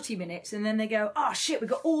 40 minutes and then they go, oh shit, we've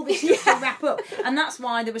got all this stuff to wrap up. And that's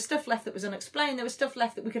why there was stuff left that was unexplained. There was stuff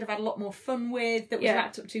left that we could have had a lot more fun with, that was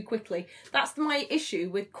wrapped up too quickly. That's my issue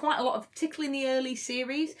with quite a lot of, particularly in the early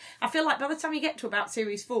series. I feel like by the time you get to about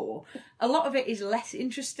series 4, a lot of it is less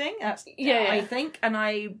interesting. That's I think. And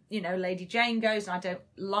Lady Jane goes, and I don't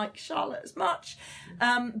like Charlotte as much.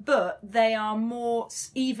 But they are more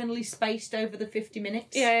evenly spaced over the 50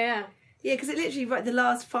 minutes. Yeah, because it literally, the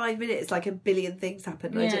last 5 minutes, like a billion things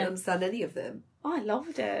happened and I didn't understand any of them. Oh, I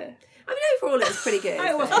loved it. I mean, overall it was pretty good.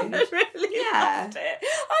 I really loved it.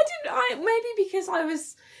 Maybe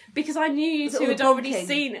because I knew you two had already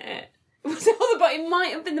seen it. It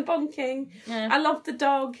might have been the bonking. Yeah. I loved the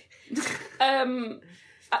dog. I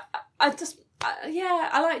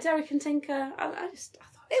liked Derek and Tinker. I thought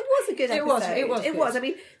it was a good episode. It was. I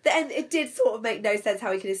mean, the end, it did sort of make no sense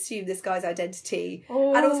how he could assume this guy's identity.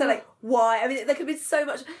 And also, like, why? I mean, there could have been so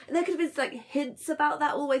much... And there could have been, like, hints about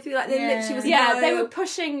that all the way through. Like, they literally was... Yeah, they were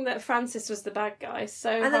pushing that Francis was the bad guy so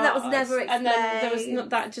and then that was never explained. And then there was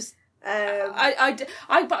that just...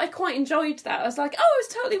 but I quite enjoyed that. I was like, oh, I was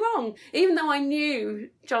totally wrong. Even though I knew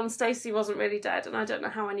John Stacey wasn't really dead, and I don't know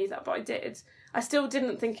how I knew that, but I did. I still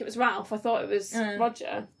didn't think it was Ralph. I thought it was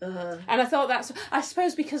Roger. And I thought I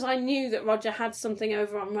suppose because I knew that Roger had something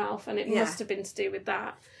over on Ralph, and it must have been to do with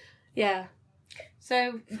that. Yeah.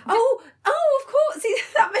 So... Oh, of course. See,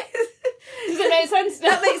 that makes... Does it make sense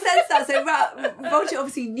now? That makes sense now. So Roger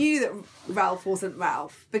obviously knew that Ralph wasn't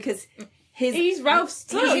Ralph, because... He's Ralph's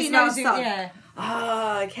son. He's Ralph's son. Yeah.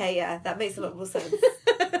 Oh, okay, yeah. That makes a lot more sense.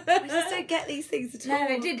 I just don't get these things at all. No,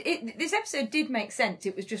 it did. This episode did make sense.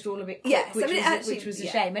 It was just all a bit quick, yes, which was a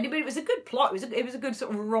shame. And it was a good plot. It was a good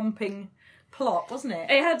sort of romping plot, wasn't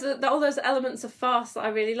it? It had all those elements of farce that I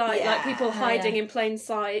really like, like people hiding in plain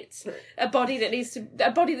sight, a body that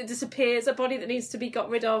disappears, a body that needs to be got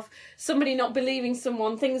rid of, somebody not believing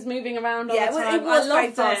someone, things moving around all the time. It was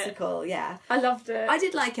very farcical. Yeah, I loved it. I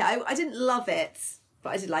did like it. I didn't love it, but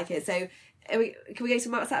I did like it. So, can we go to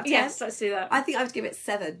marks out of 10? Yes, let's do that. I think I would give it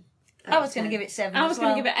 7. I was going to give it 7. I was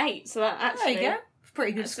going to give it 8. So that actually, there you go.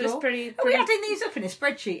 Pretty good score. Are we adding these up in a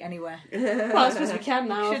spreadsheet anywhere? Well, I suppose we can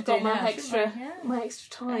now. I've got my extra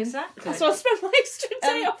time. Exactly. So I spent my extra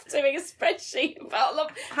day off doing a spreadsheet about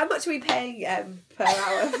love. How much are we paying per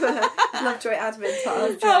hour for Lovejoy admin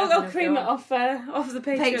time? I'll cream it off the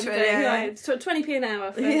Patreon thing. Right, so 20p an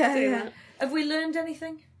hour for doing that. Have we learned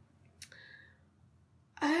anything?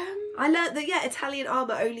 I learnt that Italian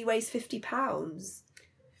armour only weighs £50.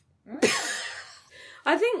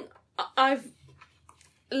 I think I've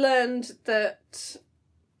learned that.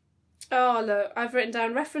 Oh look, I've written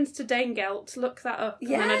down reference to Danegeld. Look that up.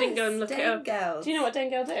 Yes, and then I didn't go and look Danegeld. it up. Do you know what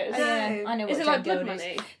Danegeld is? No. I know what Is it like blood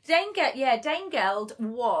money? Danegeld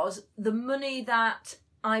was the money that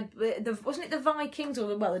wasn't it the Vikings or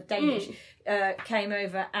the Danish came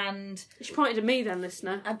over and... She pointed at me then,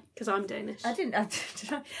 listener, because I'm Danish. I didn't.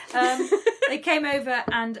 They came over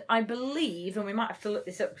and I believe, and we might have to look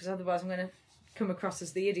this up because otherwise I'm going to come across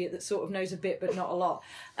as the idiot that sort of knows a bit but not a lot.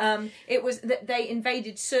 It was that they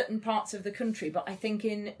invaded certain parts of the country, but I think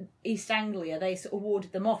in East Anglia they sort of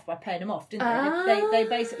warded them off by paying them off, didn't they? They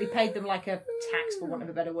basically paid them like a tax, for want of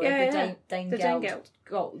a better word, the Danegeld,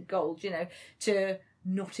 gold, to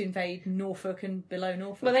not invade Norfolk and below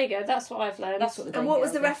Norfolk. Well, there you go. That's what I've learned. That's what and what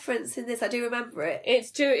was the reference in this? I do remember it.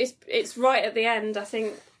 It's right at the end. I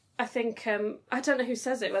think I don't know who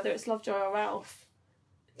says it, whether it's Lovejoy or Ralph.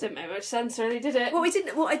 Didn't make much sense, really, did it?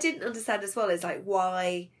 What I didn't understand as well is like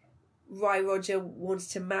why Roger wanted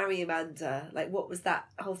to marry Amanda. Like, what was that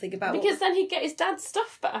whole thing about? Because then he'd get his dad's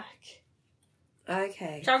stuff back.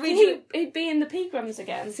 Okay. Shall I read you? He'd be in the Peagrams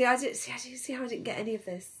again. See, I didn't how I didn't get any of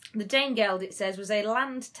this. The Danegeld, it says, was a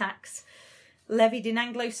land tax levied in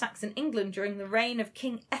Anglo-Saxon England during the reign of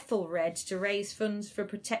King Ethelred to raise funds for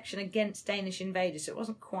protection against Danish invaders. So it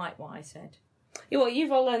wasn't quite what I said. Yeah, well,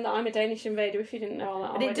 you've all learned that I'm a Danish invader. If you didn't know all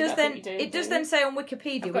that, but it does then say on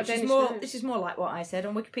Wikipedia, which is more. This is more like what I said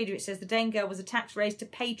on Wikipedia. It says the Danegeld was a tax raised to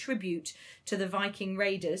pay tribute to the Viking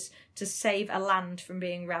raiders to save a land from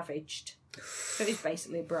being ravaged. So it's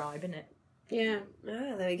basically a bribe, isn't it? Yeah.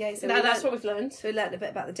 Ah, there we go. So that's what we've learned. So we learned a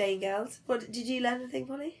bit about the Danegeld. What did you learn anything,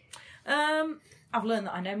 Polly? I've learned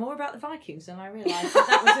that I know more about the Vikings than I realised.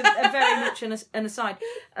 That was a very much an aside.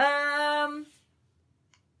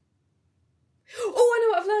 Oh, I know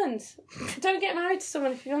what I've learned. Don't get married to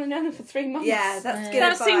someone if you've only known them for 3 months. Yeah, that's good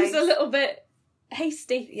advice. That seems a little bit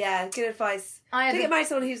hasty. Yeah, good advice. Don't get married to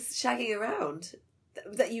someone who's shagging around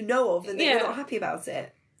that you know of and that you're not happy about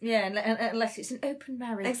it. Yeah, unless it's an open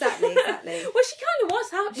marriage. Exactly. Well, she kind of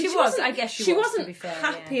was happy. She was. I guess she wasn't to be fair,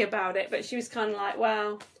 happy about it, but she was kind of like,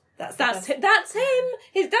 well, that's him. That's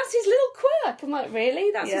his little quirk. I'm like, really?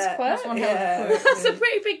 That's his quirk? That's one hell of a quirk. That's a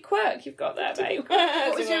pretty big quirk you've got there, babe.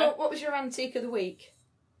 What was your antique of the week?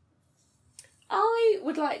 I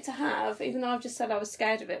would like to have, even though I've just said I was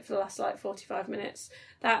scared of it for the last 45 minutes,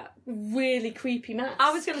 that really creepy mask.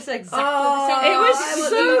 I was going to say exactly the same. It was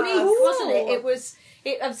so unique, wasn't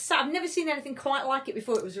it? I've never seen anything quite like it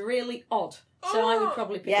before. It was really odd. So I would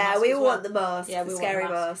probably pick a mask. Yeah, we all want the mask. Yeah, the scary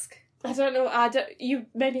mask. I don't know. You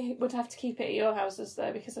maybe would have to keep it at your houses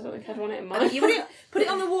though, because I don't think I'd want it in mine. You put it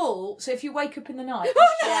on the wall, so if you wake up in the night,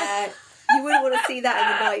 you wouldn't want to see that in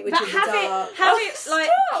the night, which is dark.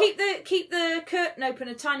 Keep the curtain open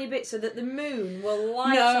a tiny bit so that the moon will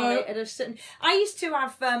light on it at a certain. I used to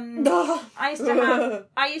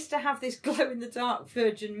have this glow in the dark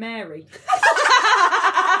Virgin Mary.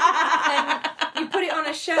 And you put it on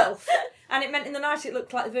a shelf. And it meant in the night it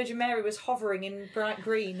looked like the Virgin Mary was hovering in bright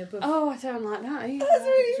green above. Oh, I don't like that either.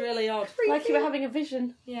 It's really odd. Creepy. Like you were having a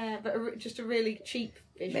vision. Yeah, but just a really cheap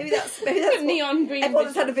vision. Maybe that's neon green.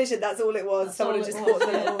 Everyone's had a vision. That's all it was. Someone had just bought the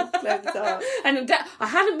little glow in the dark. And I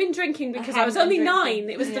hadn't been drinking because I was only 9.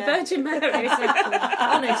 It was the Virgin Mary. Exactly.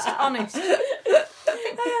 Honest.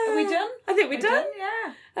 Are we done? I think we're done.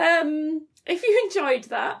 Yeah. If you enjoyed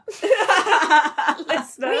that,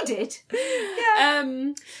 listener, we did.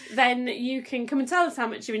 Then you can come and tell us how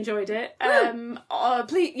much you enjoyed it.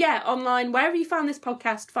 Please, online, wherever you found this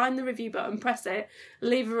podcast, find the review button, press it,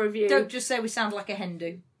 leave a review. Don't just say we sound like a hen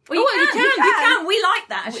do. Well, you can. We like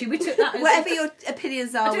that, actually. We took that as whatever your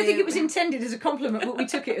opinions are. I don't think it was intended as a compliment, but we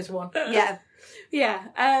took it as one. Yeah.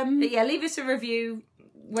 But leave us a review.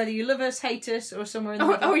 Whether you love us, hate us, or somewhere in the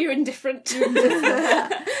middle. Oh, you're indifferent. Well, no one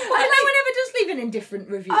ever does leave an indifferent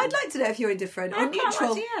review. I'd like to know if you're indifferent or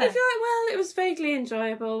neutral. I feel like, well, it was vaguely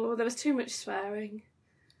enjoyable, or there was too much swearing.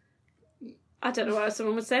 I don't know what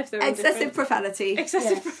someone would say if they were excessive profanity.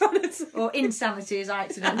 Profanity. Or insanity, as I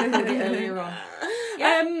accidentally put it earlier on.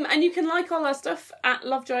 And you can like all our stuff at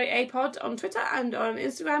LovejoyApod on Twitter and on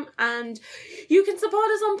Instagram, and you can support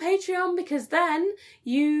us on Patreon, because then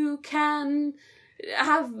you can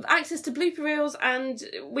have access to blooper reels, and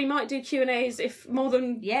we might do Q&As if more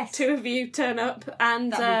than 2 of you turn up,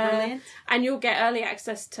 and that'd be brilliant. And you'll get early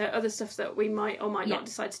access to other stuff that we might or might not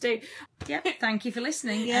decide to do. Yep. Thank you for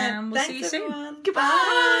listening. We'll see you everyone. soon.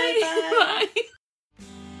 Goodbye. Bye.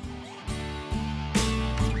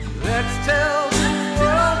 Let's tell the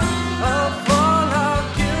world of all our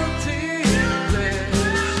guilty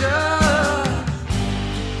pleasure.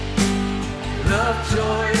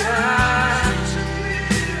 Lovejoy.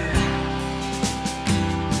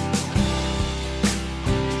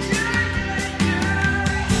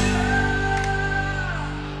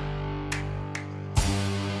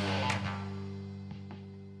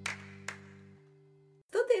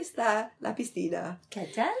 ¿Dónde está la piscina? ¿Qué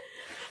tal?